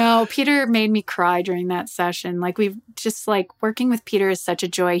 No, Peter made me cry during that session. Like, we've just working with Peter is such a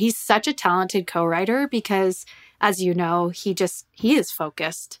joy. He's such a talented co-writer because, as you know, he is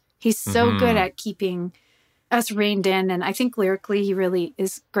focused. He's so good at keeping us reined in. And I think lyrically, he really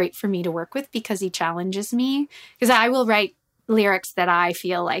is great for me to work with because he challenges me. Because I will write lyrics that I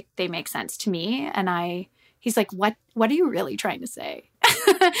feel like they make sense to me. And he's like, what are you really trying to say?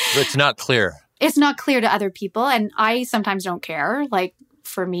 But it's not clear. It's not clear to other people. And I sometimes don't care. Like,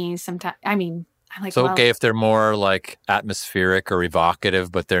 for me, sometimes, I mean, I'm like, it's okay if they're more atmospheric or evocative,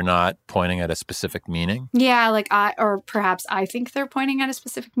 but they're not pointing at a specific meaning. Yeah, or perhaps I think they're pointing at a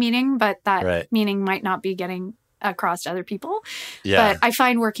specific meaning, but that meaning might not be getting across to other people. Yeah. But I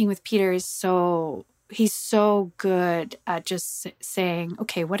find working with Peter he's so good at just saying,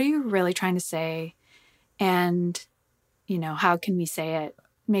 okay, what are you really trying to say? And, how can we say it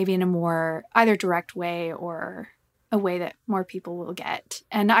maybe in a more either direct way or a way that more people will get.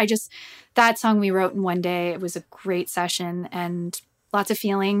 And that song we wrote in one day, it was a great session and lots of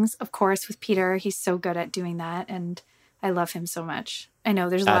feelings, of course, with Peter. He's so good at doing that. And I love him so much. I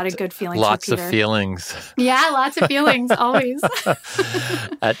know there's a lot of good feelings with Peter. Lots of feelings. Yeah, lots of feelings, always.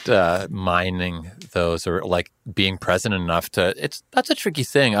 At mining those or being present enough that's a tricky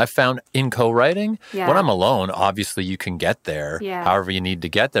thing. I found in co-writing, when I'm alone, obviously you can get there however you need to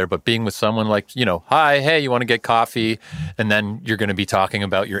get there. But being with someone hi, hey, you want to get coffee? And then you're going to be talking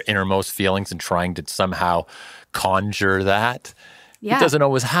about your innermost feelings and trying to somehow conjure that. Yeah. It doesn't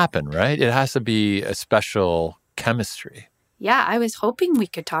always happen, right? It has to be a special chemistry. Yeah, I was hoping we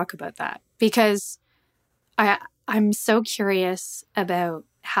could talk about that because I'm so curious about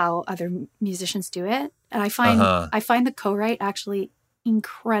how other musicians do it. And I find the co-write actually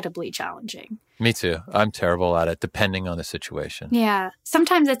incredibly challenging. Me too. I'm terrible at it, depending on the situation. Yeah.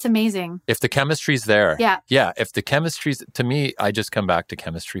 Sometimes it's amazing. If the chemistry's there. Yeah. Yeah. If the chemistry's, to me, I just come back to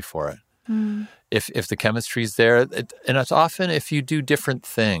chemistry for it. Mm. If the chemistry's there, and it's often if you do different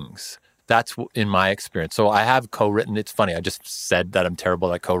things. That's in my experience. So I have co-written. It's funny. I just said that I'm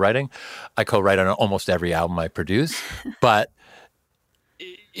terrible at co-writing. I co-write on almost every album I produce, but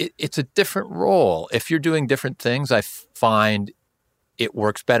it's a different role. If you're doing different things, I find it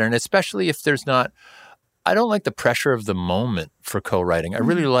works better. And especially if there's not, I don't like the pressure of the moment for co-writing. I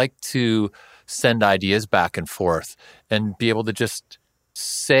really like to send ideas back and forth and be able to just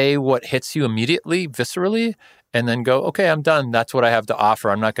say what hits you immediately, viscerally, and then go, okay, I'm done. That's what I have to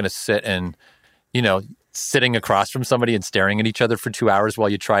offer. I'm not going to sit and, sitting across from somebody and staring at each other for 2 hours while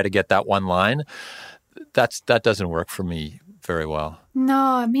you try to get that one line. That doesn't work for me very well.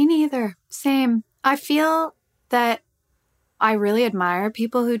 No, me neither. Same. I feel that I really admire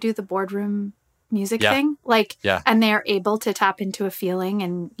people who do the boardroom music thing. And they're able to tap into a feeling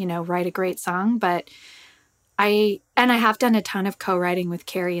and, write a great song. But I have done a ton of co-writing with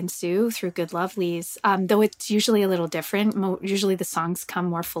Carrie and Sue through Good Lovelies, though it's usually a little different. Usually the songs come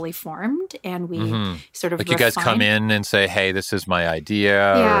more fully formed and we sort of refine. You guys come in and say, hey, this is my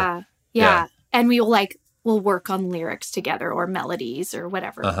idea. Yeah. And we'll work on lyrics together or melodies or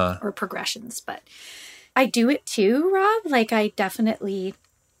whatever, or progressions. But I do it too, Rob. I definitely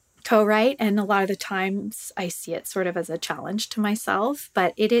co-write, and a lot of the times I see it sort of as a challenge to myself,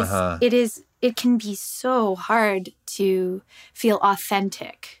 but it can be so hard to feel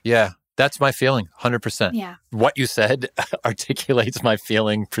authentic. Yeah, that's my feeling, 100%. Yeah. What you said articulates my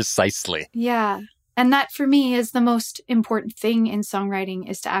feeling precisely. Yeah. And that for me is the most important thing in songwriting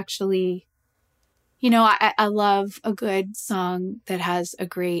is to actually, I love a good song that has a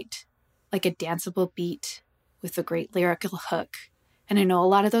great, a danceable beat with a great lyrical hook. And I know a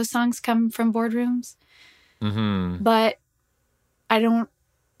lot of those songs come from boardrooms, but I don't,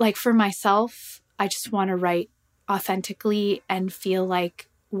 for myself, I just want to write authentically and feel like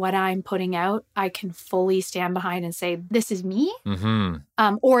what I'm putting out, I can fully stand behind and say, this is me,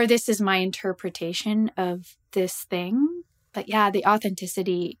 or this is my interpretation of this thing. But yeah, the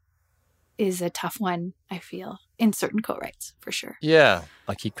authenticity is a tough one, I feel, in certain co-writes, for sure. Yeah,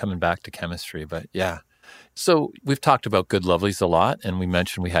 I keep coming back to chemistry, but yeah. So we've talked about Good Lovelies a lot, and we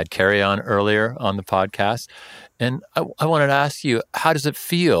mentioned we had Carrie on earlier on the podcast. And I wanted to ask you, how does it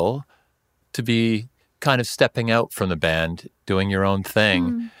feel to be kind of stepping out from the band, doing your own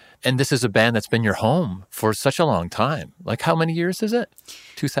thing? And this is a band that's been your home for such a long time. How many years is it?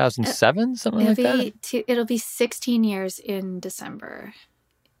 2007, something like that? It'll be 16 years in December.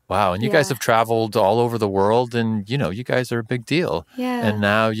 Wow. And you guys have traveled all over the world and, you guys are a big deal. Yeah. And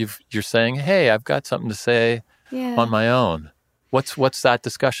now you're saying, hey, I've got something to say on my own. What's that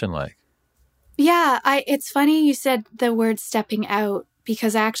discussion like? Yeah, it's funny you said the word stepping out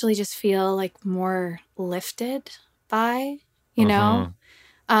because I actually just feel like more lifted by, you know.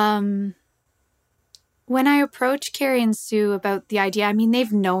 When I approached Carrie and Sue about the idea, I mean,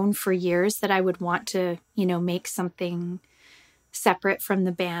 they've known for years that I would want to, make something separate from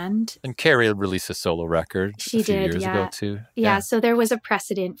the band. And Carrie released a solo record a few years ago too. Yeah, so there was a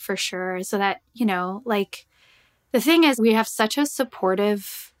precedent for sure. So that, like the thing is we have such a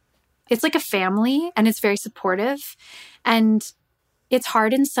supportive, it's like a family and it's very supportive. And it's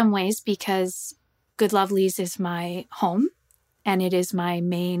hard in some ways because Good Lovelies is my home and it is my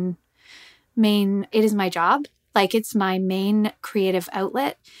main, it is my job. Like it's my main creative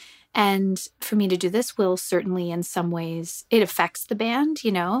outlet. And for me to do this will certainly in some ways, it affects the band,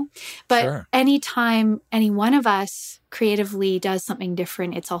 But sure. Anytime any one of us creatively does something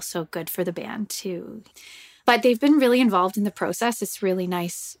different, it's also good for the band too. But they've been really involved in the process. It's really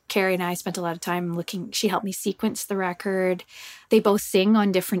nice. Carrie and I spent a lot of time looking. She helped me sequence the record. They both sing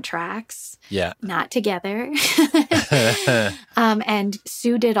on different tracks. Yeah. Not together. And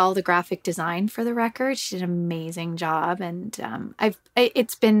Sue did all the graphic design for the record. She did an amazing job. And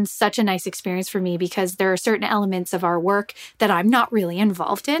it's been such a nice experience for me because there are certain elements of our work that I'm not really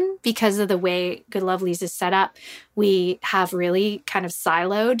involved in because of the way Good Lovelies is set up. We have really kind of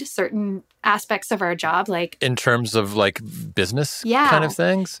siloed certain aspects of our job, like in terms of like business kind of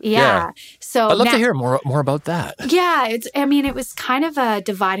things. Yeah. So I'd love to hear more about that. Yeah. It was kind of a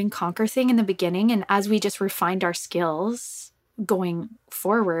divide and conquer thing in the beginning. And as we just refined our skills going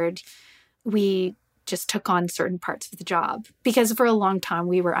forward, we just took on certain parts of the job because for a long time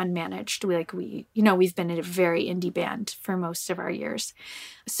we were unmanaged. We've been a very indie band for most of our years.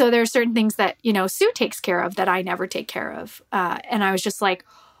 So there are certain things that, Sue takes care of that I never take care of. And I was just like,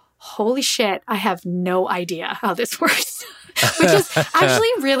 holy shit, I have no idea how this works, which is actually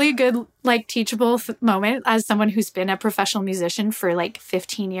really good, like teachable moment as someone who's been a professional musician for like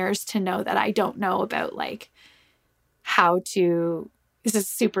 15 years to know that I don't know about like how to, this is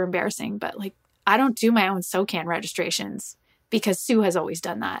super embarrassing, but like I don't do my own SOCAN registrations because Sue has always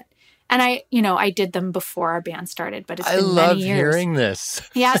done that. And I did them before our band started, but it's been many years. I love hearing this.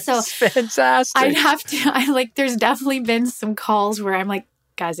 Yeah. So it's fantastic. There's definitely been some calls where I'm like,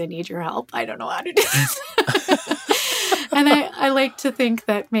 guys, I need your help. I don't know how to do this. And I like to think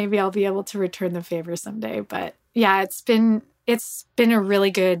that maybe I'll be able to return the favor someday. But yeah, it's been a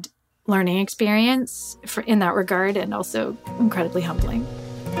really good learning experience in that regard and also incredibly humbling.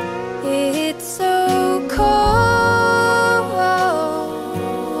 It's so cold.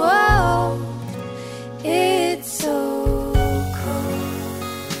 It's so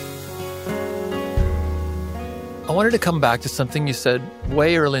I wanted to come back to something you said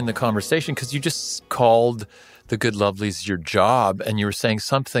way early in the conversation because you just called the Good Lovelies your job and you were saying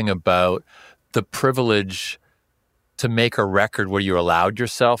something about the privilege to make a record where you allowed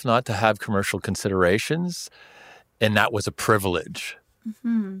yourself not to have commercial considerations and that was a privilege.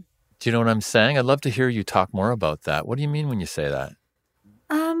 Mm-hmm. Do you know what I'm saying? I'd love to hear you talk more about that. What do you mean when you say that?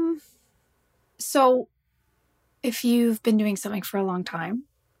 So if you've been doing something for a long time,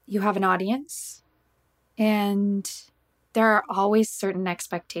 you have an audience. And there are always certain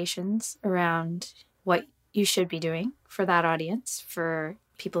expectations around what you should be doing for that audience, for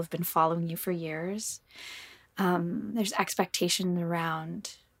people who've been following you for years. There's expectations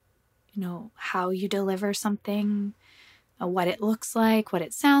around, how you deliver something, what it looks like, what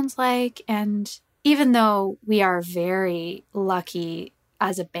it sounds like. And even though we are very lucky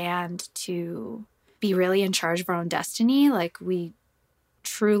as a band to be really in charge of our own destiny, like we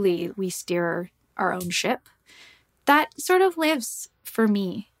steer our own ship. That sort of lives for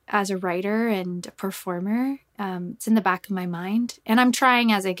me as a writer and a performer. It's in the back of my mind. And I'm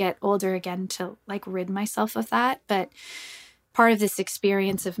trying as I get older again to like rid myself of that. But part of this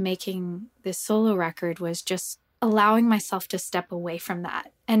experience of making this solo record was just allowing myself to step away from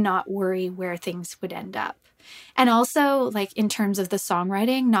that and not worry where things would end up. And also like in terms of the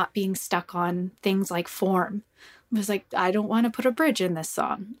songwriting, not being stuck on things like form. I was like, I don't want to put a bridge in this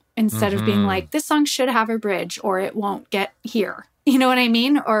song. Instead of being like, this song should have a bridge or it won't get here. You know what I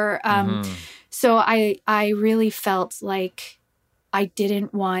mean? Or so I really felt like I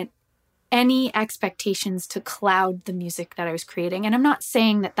didn't want any expectations to cloud the music that I was creating. And I'm not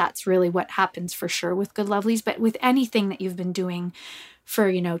saying that that's really what happens for sure with Good Lovelies, but with anything that you've been doing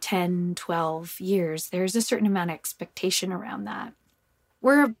for, 10, 12 years, there's a certain amount of expectation around that.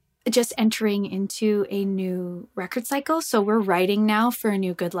 We're just entering into a new record cycle. So we're writing now for a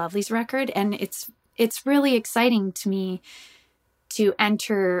new Good Lovelies record. And it's really exciting to me to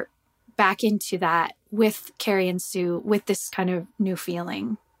enter back into that with Carrie and Sue with this kind of new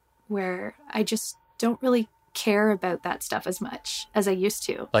feeling where I just don't really care about that stuff as much as I used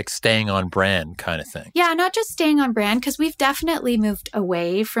to. Like staying on brand kind of thing. Yeah, not just staying on brand, because we've definitely moved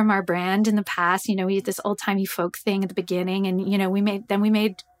away from our brand in the past. You know, we had this old-timey folk thing at the beginning, and, you know, we made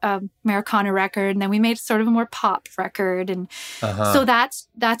Americana record, and then we made sort of a more pop record. And so that's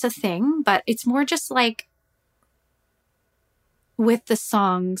a thing, but it's more just like with the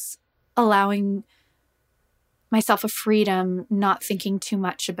songs, allowing myself a freedom, not thinking too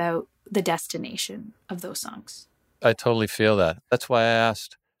much about the destination of those songs. I totally feel that. That's why I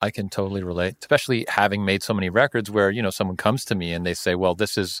asked. I can totally relate, especially having made so many records where, you know, someone comes to me and they say, well,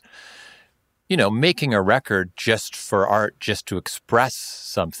 this is, you know, making a record just for art, just to express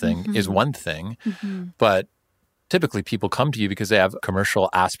something is one thing. But typically people come to you because they have commercial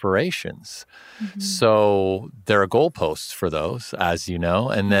aspirations. So there are goalposts for those, as you know,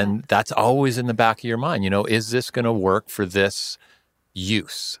 and then that's always in the back of your mind. You know, is this going to work for this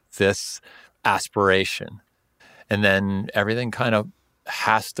use, this aspiration? And then everything kind of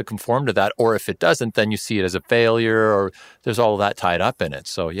has to conform to that. Or if it doesn't, then you see it as a failure, or there's all of that tied up in it.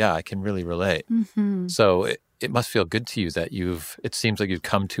 So yeah, I can really relate. So it must feel good to you that it seems like you've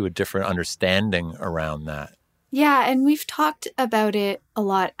come to a different understanding around that. Yeah, and we've talked about it a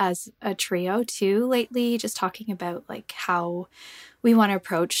lot as a trio too lately, just talking about like how we want to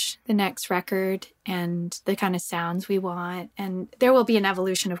approach the next record and the kind of sounds we want. And there will be an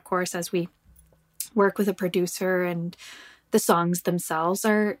evolution, of course, as we work with a producer and the songs themselves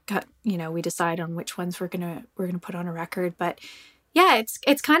are, you know, we decide on which ones we're gonna put on a record. But yeah,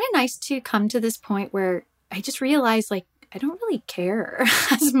 it's kind of nice to come to this point where I just realize, like, I don't really care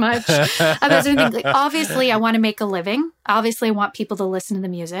as much about certain things. Like, obviously, I want to make a living. Obviously, I want people to listen to the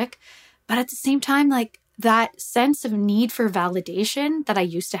music. But at the same time, like, that sense of need for validation that I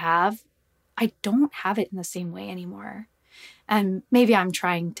used to have, I don't have it in the same way anymore. And maybe I'm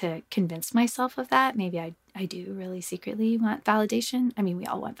trying to convince myself of that. Maybe I do really secretly want validation. I mean, we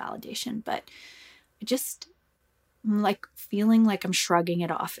all want validation, but I just like feeling like I'm shrugging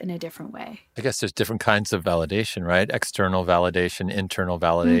it off in a different way. I guess there's different kinds of validation, right? External validation, internal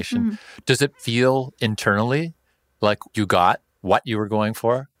validation. Does it feel internally like you got what you were going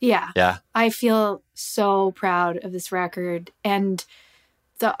for? Yeah. Yeah. I feel so proud of this record and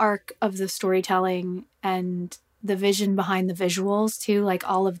the arc of the storytelling and the vision behind the visuals too. Like,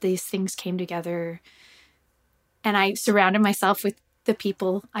 all of these things came together, and I surrounded myself with the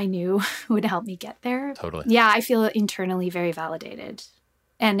people I knew who would help me get there. Totally. Yeah, I feel internally very validated.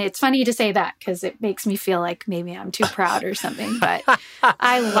 And it's funny to say that because it makes me feel like maybe I'm too proud or something, but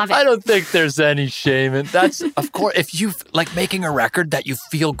I love it. I don't think there's any shame in that's, of course, if you like making a record that you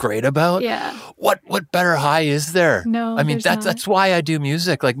feel great about, what better high is there? No, I mean, that's why I do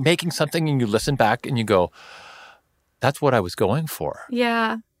music, like making something and you listen back and you go, that's what I was going for.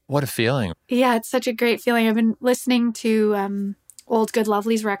 Yeah. What a feeling. Yeah, it's such a great feeling. I've been listening to old Good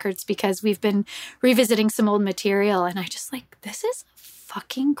Lovely's records because we've been revisiting some old material, and I just like, this is a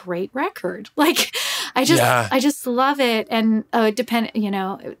fucking great record. Like, I just love it. And you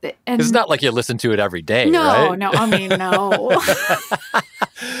know, and it's not like you listen to it every day. No, right? no. I mean, no.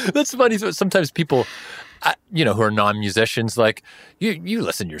 That's funny. Sometimes people, you know, who are non-musicians, like, you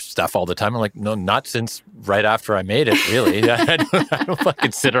listen to your stuff all the time. I'm like, no, not since right after I made it, really. I don't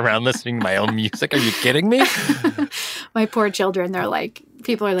fucking sit around listening to my own music. Are you kidding me? My poor children, they're like,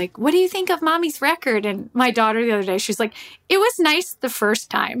 people are like, what do you think of Mommy's record? And my daughter the other day, she's like, it was nice the first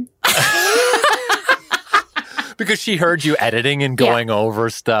time. Because she heard you editing and going over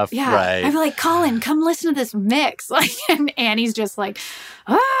stuff. Yeah. Right. I'm like, Colin, come listen to this mix. Like, and Annie's just like,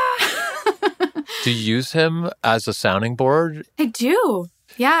 Do you use him as a sounding board? I do.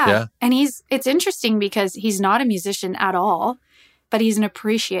 Yeah. And it's interesting because he's not a musician at all, but he's an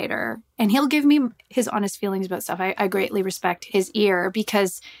appreciator. And he'll give me his honest feelings about stuff. I greatly respect his ear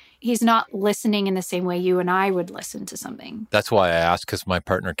because he's not listening in the same way you and I would listen to something. That's why I asked, because my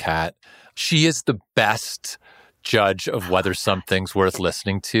partner, Kat, she is the best judge of whether something's worth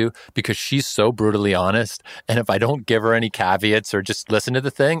listening to because she's so brutally honest. And if I don't give her any caveats or just listen to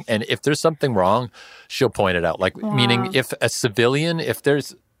the thing, and if there's something wrong, she'll point it out. Like, meaning if a civilian, if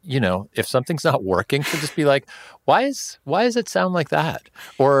there's, you know, if something's not working, she'll just be like, why does it sound like that?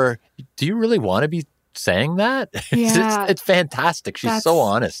 Or do you really want to be saying that? Yeah. It's fantastic. She's so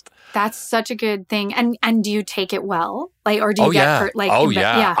honest. That's such a good thing. And do you take it well? Like, or do you get hurt? Like,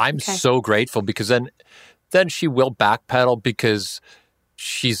 I'm so grateful because then she will backpedal because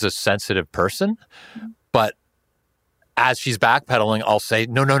she's a sensitive person. But as she's backpedaling, I'll say,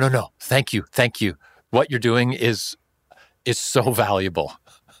 no. Thank you. What you're doing is so valuable.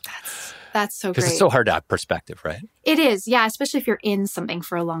 That's so great. Because it's so hard to have perspective, right? It is. Yeah. Especially if you're in something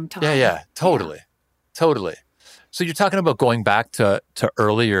for a long time. Yeah. Totally. Yeah. Totally. So you're talking about going back to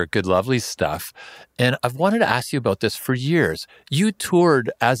earlier Good Lovely stuff. And I've wanted to ask you about this for years. You toured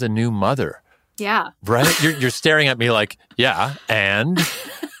as a new mother. Yeah. Right? You're staring at me like, yeah, and?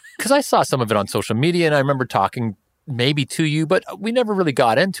 Because I saw some of it on social media and I remember talking maybe to you, but we never really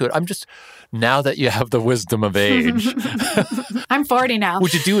got into it. I'm just, now that you have the wisdom of age. I'm 40 now.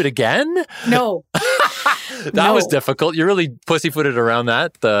 Would you do it again? No. That was difficult. You really pussyfooted around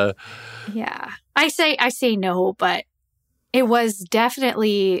that. Yeah. I say no, but it was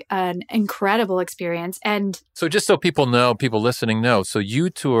definitely an incredible experience. And so just so people listening know, so you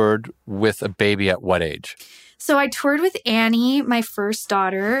toured with a baby at what age? So I toured with Annie, my first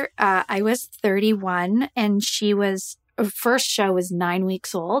daughter. I was 31 and her first show was 9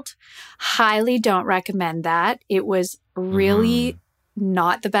 weeks old. Highly don't recommend that. It was really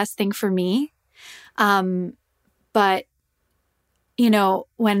not the best thing for me. But,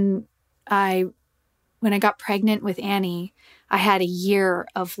 when I got pregnant with Annie, I had a year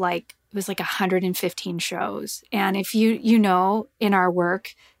of it was 115 shows. And if you know, in our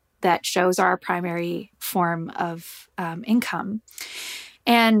work, that shows are our primary form of income.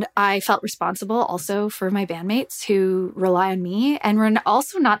 And I felt responsible also for my bandmates who rely on me. And we're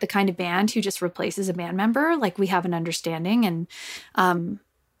also not the kind of band who just replaces a band member. We have an understanding. And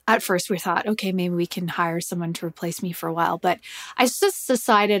at first we thought, okay, maybe we can hire someone to replace me for a while. But I just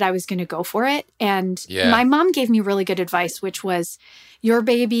decided I was going to go for it. And my mom gave me really good advice, which was, your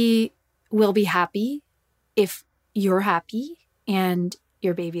baby will be happy if you're happy and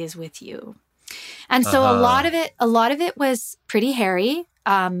your baby is with you. And so a lot of it was pretty hairy.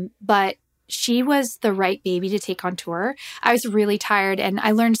 But she was the right baby to take on tour. I was really tired and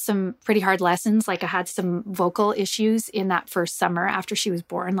I learned some pretty hard lessons. I had some vocal issues in that first summer after she was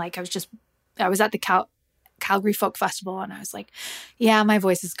born. I was at the Calgary Folk Festival and I was like, yeah, my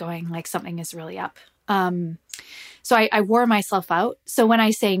voice is going, something is really up. So I wore myself out. So when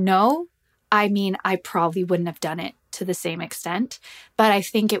I say no, I mean, I probably wouldn't have done it to the same extent, but I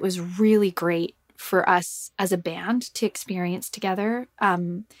think it was really great for us as a band to experience together.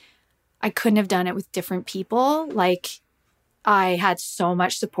 I couldn't have done it with different people. I had so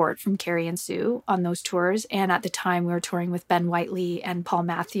much support from Carrie and Sue on those tours. And at the time we were touring with Ben Whiteley and Paul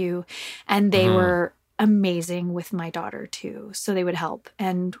Matthew, and they were amazing with my daughter too. So they would help.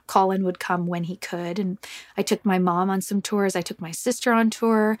 And Colin would come when he could. And I took my mom on some tours. I took my sister on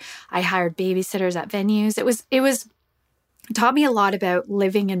tour. I hired babysitters at venues. It taught me a lot about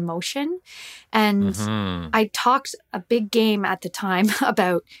living in motion. And I talked a big game at the time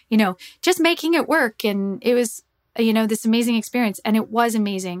about, just making it work. And it was, this amazing experience. And it was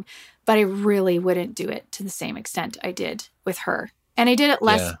amazing, but I really wouldn't do it to the same extent I did with her. And I did it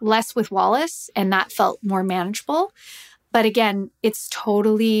less with Wallace, and that felt more manageable. But again, it's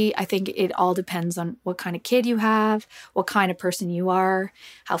totally, I think it all depends on what kind of kid you have, what kind of person you are,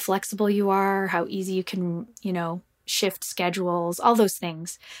 how flexible you are, how easy you can, shift schedules, all those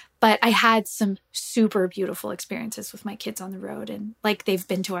things. But I had some super beautiful experiences with my kids on the road. And they've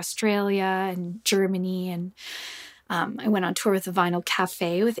been to Australia and Germany. And I went on tour with the Vinyl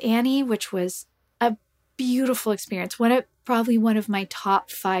Cafe with Annie, which was a beautiful experience. Probably one of my top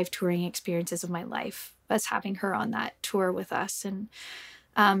 5 touring experiences of my life was having her on that tour with us. And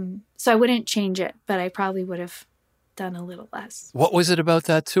so I wouldn't change it, but I probably would have done a little less. What was it about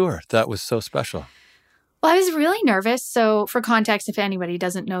that tour that was so special? Well, I was really nervous. So for context, if anybody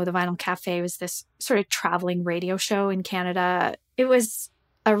doesn't know, the Vinyl Cafe was this sort of traveling radio show in Canada. It was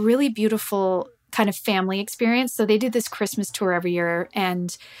a really beautiful kind of family experience. So they did this Christmas tour every year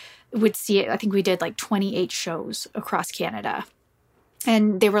and would see it. I think we did 28 shows across Canada.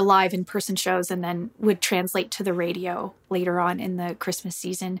 And they were live in-person shows and then would translate to the radio later on in the Christmas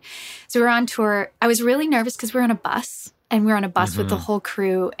season. So we were on tour. I was really nervous because we were on a bus. And we were on a bus with the whole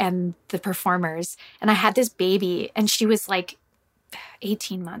crew and the performers. And I had this baby and she was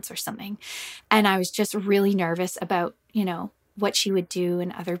 18 months or something. And I was just really nervous about, what she would do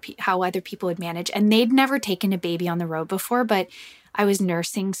and how other people would manage. And they'd never taken a baby on the road before, but I was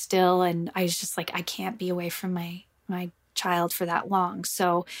nursing still. And I was just I can't be away from my child for that long.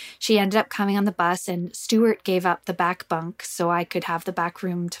 So she ended up coming on the bus and Stuart gave up the back bunk so I could have the back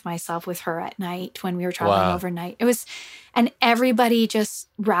room to myself with her at night when we were traveling overnight. And everybody just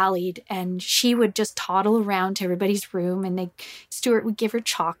rallied and she would just toddle around to everybody's room and Stuart would give her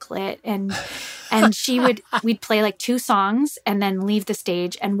chocolate and we'd play 2 songs and then leave the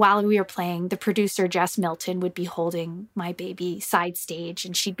stage. And while we were playing, the producer, Jess Milton, would be holding my baby side stage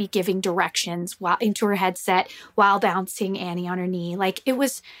and she'd be giving directions into her headset while bouncing Annie on her knee.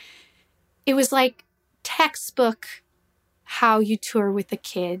 it was like textbook how you tour with a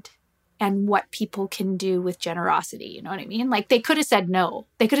kid and what people can do with generosity. You know what I mean? Like they could have said no.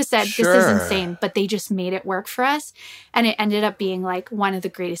 They could have said, this is insane, but they just made it work for us. And it ended up being like one of the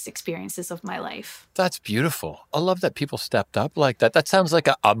greatest experiences of my life. That's beautiful. I love that people stepped up like that. That sounds like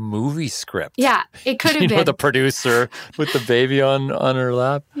a movie script. Yeah, it could have been. You know, the producer with the baby on her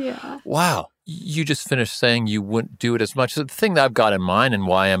lap. Yeah. Wow. You just finished saying you wouldn't do it as much. So the thing that I've got in mind and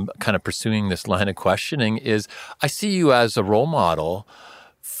why I'm kind of pursuing this line of questioning is I see you as a role model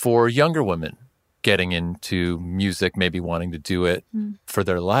for younger women getting into music, maybe wanting to do it for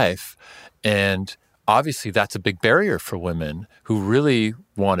their life. And obviously that's a big barrier for women who really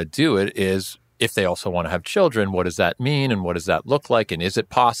want to do it is if they also want to have children, what does that mean? And what does that look like? And is it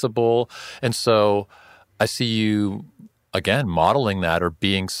possible? And so I see you, again, modeling that or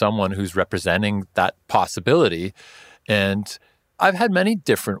being someone who's representing that possibility. And I've had many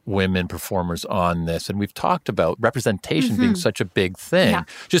different women performers on this, and we've talked about representation being such a big thing. Yeah.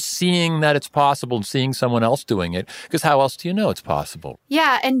 Just seeing that it's possible and seeing someone else doing it, because how else do you know it's possible?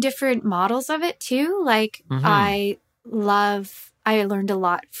 Yeah, and different models of it too. Like I learned a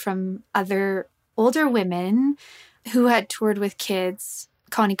lot from other older women who had toured with kids.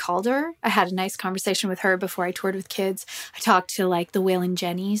 Connie Calder, I had a nice conversation with her before I toured with kids. I talked to like the Waylon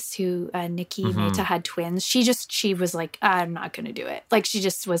Jennings, who Nikki Mehta had twins. She was like, I'm not going to do it. Like she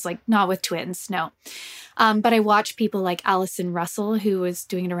just was like, not with twins, no. But I watched people like Allison Russell, who was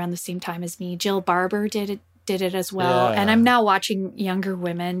doing it around the same time as me. Jill Barber did it as well. Yeah. And I'm now watching younger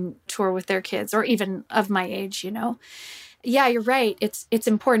women tour with their kids, or even of my age, you know. Yeah, you're right. It's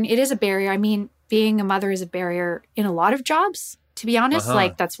important. It is a barrier. I mean, being a mother is a barrier in a lot of jobs. To be honest,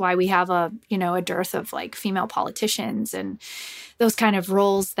 like that's why we have a dearth of like female politicians and those kind of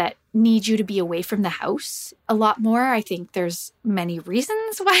roles that need you to be away from the house a lot more. I think there's many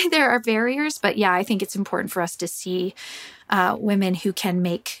reasons why there are barriers, but yeah, I think it's important for us to see women who can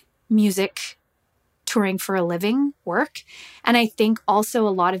make music touring for a living work. And I think also a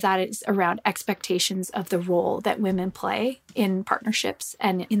lot of that is around expectations of the role that women play in partnerships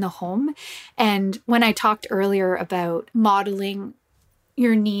and in the home. And when I talked earlier about modeling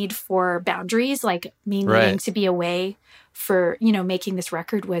your need for boundaries, like me needing to be away for, making this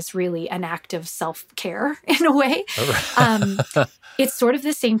record was really an act of self-care in a way. It's sort of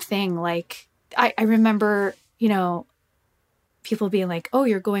the same thing. Like I remember, people being like, oh,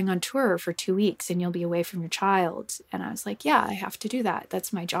 you're going on tour for 2 weeks and you'll be away from your child. And I was like, yeah, I have to do that.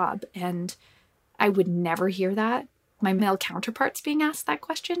 That's my job. And I would never hear that. My male counterparts being asked that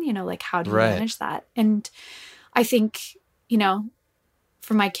question, like, how do you manage that? And I think,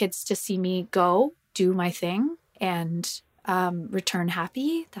 for my kids to see me go do my thing and return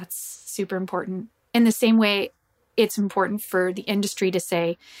happy, that's super important. In the same way, it's important for the industry to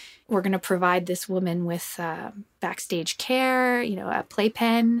say, we're going to provide this woman with backstage care, a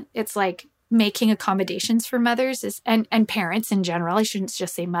playpen. It's like making accommodations for mothers and parents in general, I shouldn't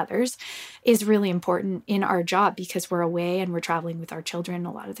just say mothers, is really important in our job because we're away and we're traveling with our children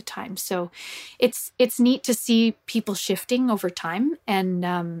a lot of the time. So it's neat to see people shifting over time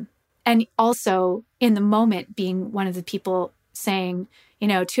and also in the moment being one of the people saying,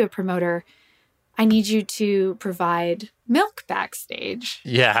 to a promoter, I need you to provide milk backstage.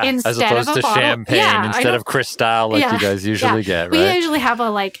 Yeah, as opposed to champagne instead of Cristal like you guys usually get, right? We usually have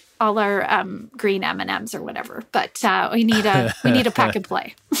all our green M&Ms or whatever, but we need a pack and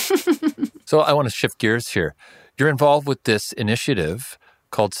play. So I want to shift gears here. You're involved with this initiative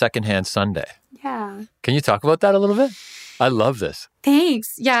called Secondhand Sunday. Yeah. Can you talk about that a little bit? I love this.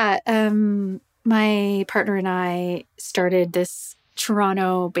 Thanks. Yeah. My partner and I started this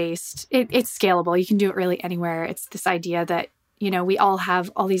Toronto-based. It's scalable. You can do it really anywhere. It's this idea that, we all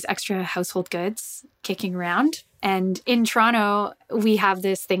have all these extra household goods kicking around. And in Toronto, we have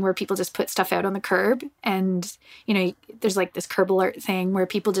this thing where people just put stuff out on the curb. And, there's like this curb alert thing where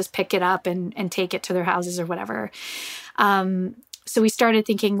people just pick it up and take it to their houses or whatever. So we started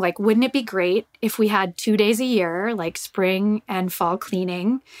thinking, like, wouldn't it be great if we had 2 days a year, like spring and fall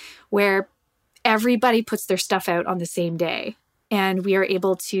cleaning, where everybody puts their stuff out on the same day? And we are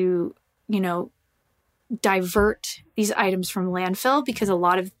able to, divert these items from landfill because a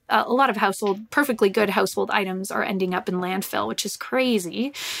lot of perfectly good household items are ending up in landfill, which is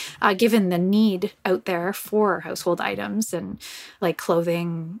crazy, given the need out there for household items and like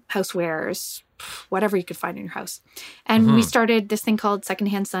clothing, housewares, whatever you could find in your house. And we started this thing called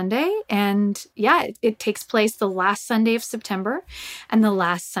Secondhand Sunday. And yeah, it takes place the last Sunday of September and the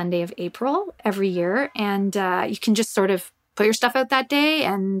last Sunday of April every year. And you can just sort of put your stuff out that day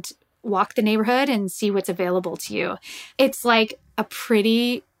and walk the neighborhood and see what's available to you. It's like a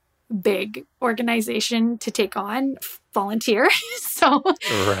pretty big organization to take on, volunteer. So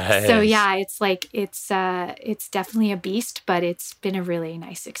yeah, it's definitely a beast, but it's been a really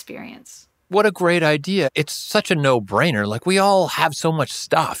nice experience. What a great idea. It's such a no-brainer. Like, we all have so much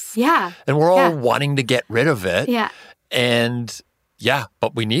stuff. Yeah. And we're all wanting to get rid of it. Yeah. And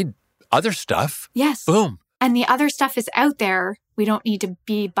but we need other stuff. Yes. Boom. And the other stuff is out there. We don't need to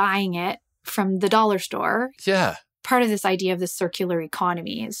be buying it from the dollar store. Yeah. Part of this idea of the circular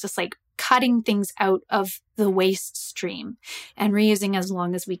economy is just like cutting things out of the waste stream and reusing as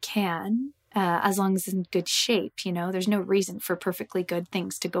long as we can, as long as it's in good shape. There's no reason for perfectly good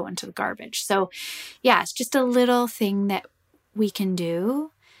things to go into the garbage. So yeah, it's just a little thing that we can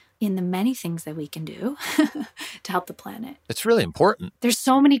do in the many things that we can do to help the planet. It's really important. There's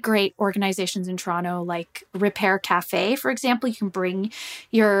so many great organizations in Toronto, like Repair Cafe, for example. You can bring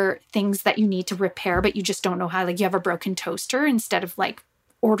your things that you need to repair, but you just don't know how. Like, you have a broken toaster. Instead of like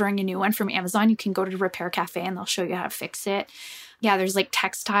ordering a new one from Amazon, you can go to Repair Cafe and they'll show you how to fix it. Yeah, there's like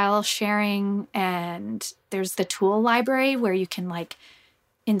textile sharing, and there's the tool library where you can like,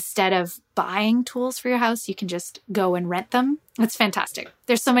 instead of buying tools for your house, you can just go and rent them. It's fantastic.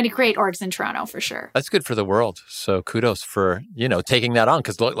 There's so many great orgs in Toronto, for sure. That's good for the world. So kudos for, taking that on.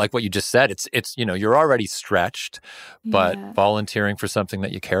 Because like what you just said, it's you're already stretched, but volunteering for something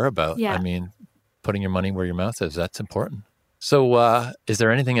that you care about. Yeah. I mean, putting your money where your mouth is, that's important. So is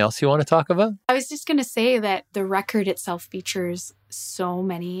there anything else you want to talk about? I was just going to say that the record itself features so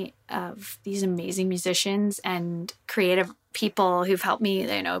many of these amazing musicians and creative people who've helped me,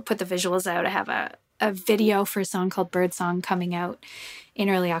 put the visuals out. I have a video for a song called Birdsong coming out in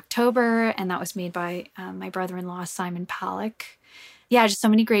early October, and that was made by my brother-in-law, Simon Palick. Yeah, just so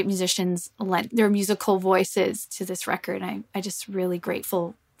many great musicians lent their musical voices to this record. I'm just really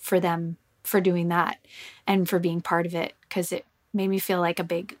grateful for them for doing that and for being part of it, because it made me feel like a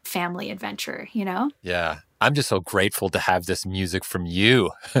big family adventure, Yeah. I'm just so grateful to have this music from you.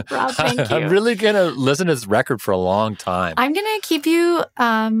 Rob, thank you. I'm really going to listen to this record for a long time. I'm going to keep you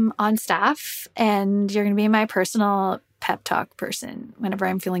on staff, and you're going to be my personal pep talk person whenever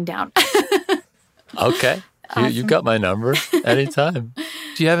I'm feeling down. Okay. Awesome. You got my number anytime.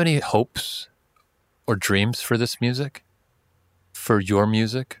 Do you have any hopes or dreams for this music? For your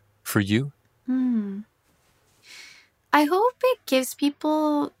music? For you? I hope it gives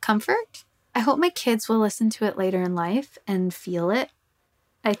people comfort. I hope my kids will listen to it later in life and feel it.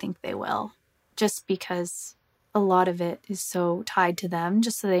 I think they will, just because a lot of it is so tied to them,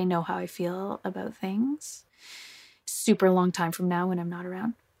 just so they know how I feel about things. Super long time from now when I'm not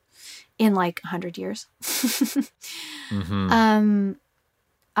around, in like 100 years. Mm-hmm.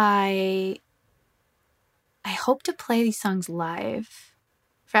 I hope to play these songs live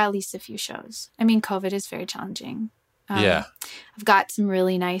for at least a few shows. I mean, COVID is very challenging. Yeah. I've got some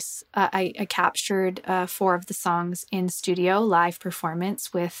really nice, I captured 4 of the songs in studio, live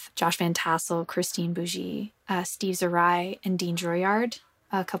performance with Josh Van Tassel, Christine Bougie, Steve Zarai, and Dean Droyard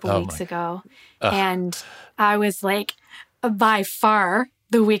a couple weeks ago. And I was like, by far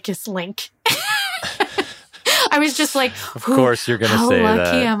the weakest link. I was just like, of course you're going to say that.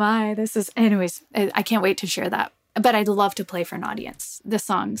 How lucky am I? Anyways, I can't wait to share that. But I'd love to play for an audience, the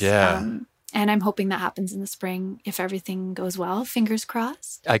songs. Yeah. And I'm hoping that happens in the spring if everything goes well. Fingers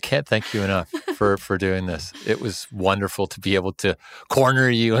crossed. I can't thank you enough for doing this. It was wonderful to be able to corner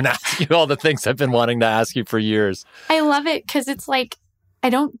you and ask you all the things I've been wanting to ask you for years. I love it because it's like I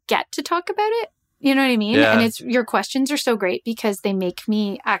don't get to talk about it. You know what I mean? Yeah. And your questions are so great because they make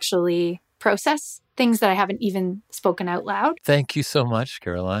me actually process things that I haven't even spoken out loud. Thank you so much,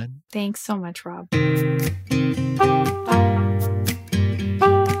 Caroline. Thanks so much, Rob.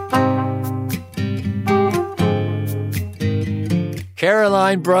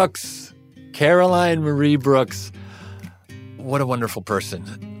 Caroline Brooks, Caroline Marie Brooks. What a wonderful person.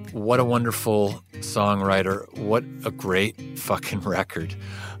 What a wonderful songwriter. What a great fucking record.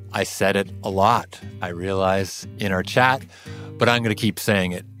 I said it a lot, I realize, in our chat, but I'm going to keep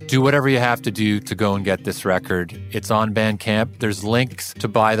saying it. Do whatever you have to do to go and get this record. It's on Bandcamp. There's links to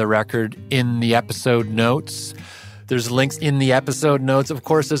buy the record in the episode notes. There's links in the episode notes, of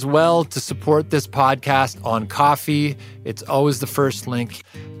course, as well, to support this podcast on Ko-fi. It's always the first link.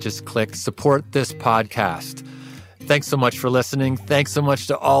 Just click support this podcast. Thanks so much for listening. Thanks so much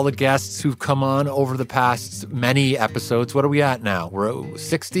to all the guests who've come on over the past many episodes. What are we at now? We're at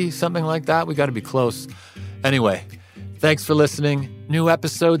 60, something like that? We got to be close. Anyway, thanks for listening. New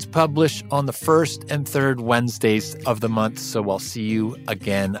episodes publish on the first and third Wednesdays of the month. So I'll see you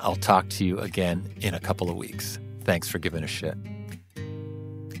again. I'll talk to you again in a couple of weeks. Thanks for giving a shit.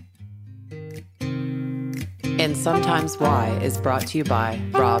 And Sometimes Why is brought to you by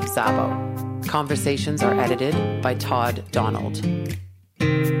Rob Zabo. Conversations are edited by Todd Donald.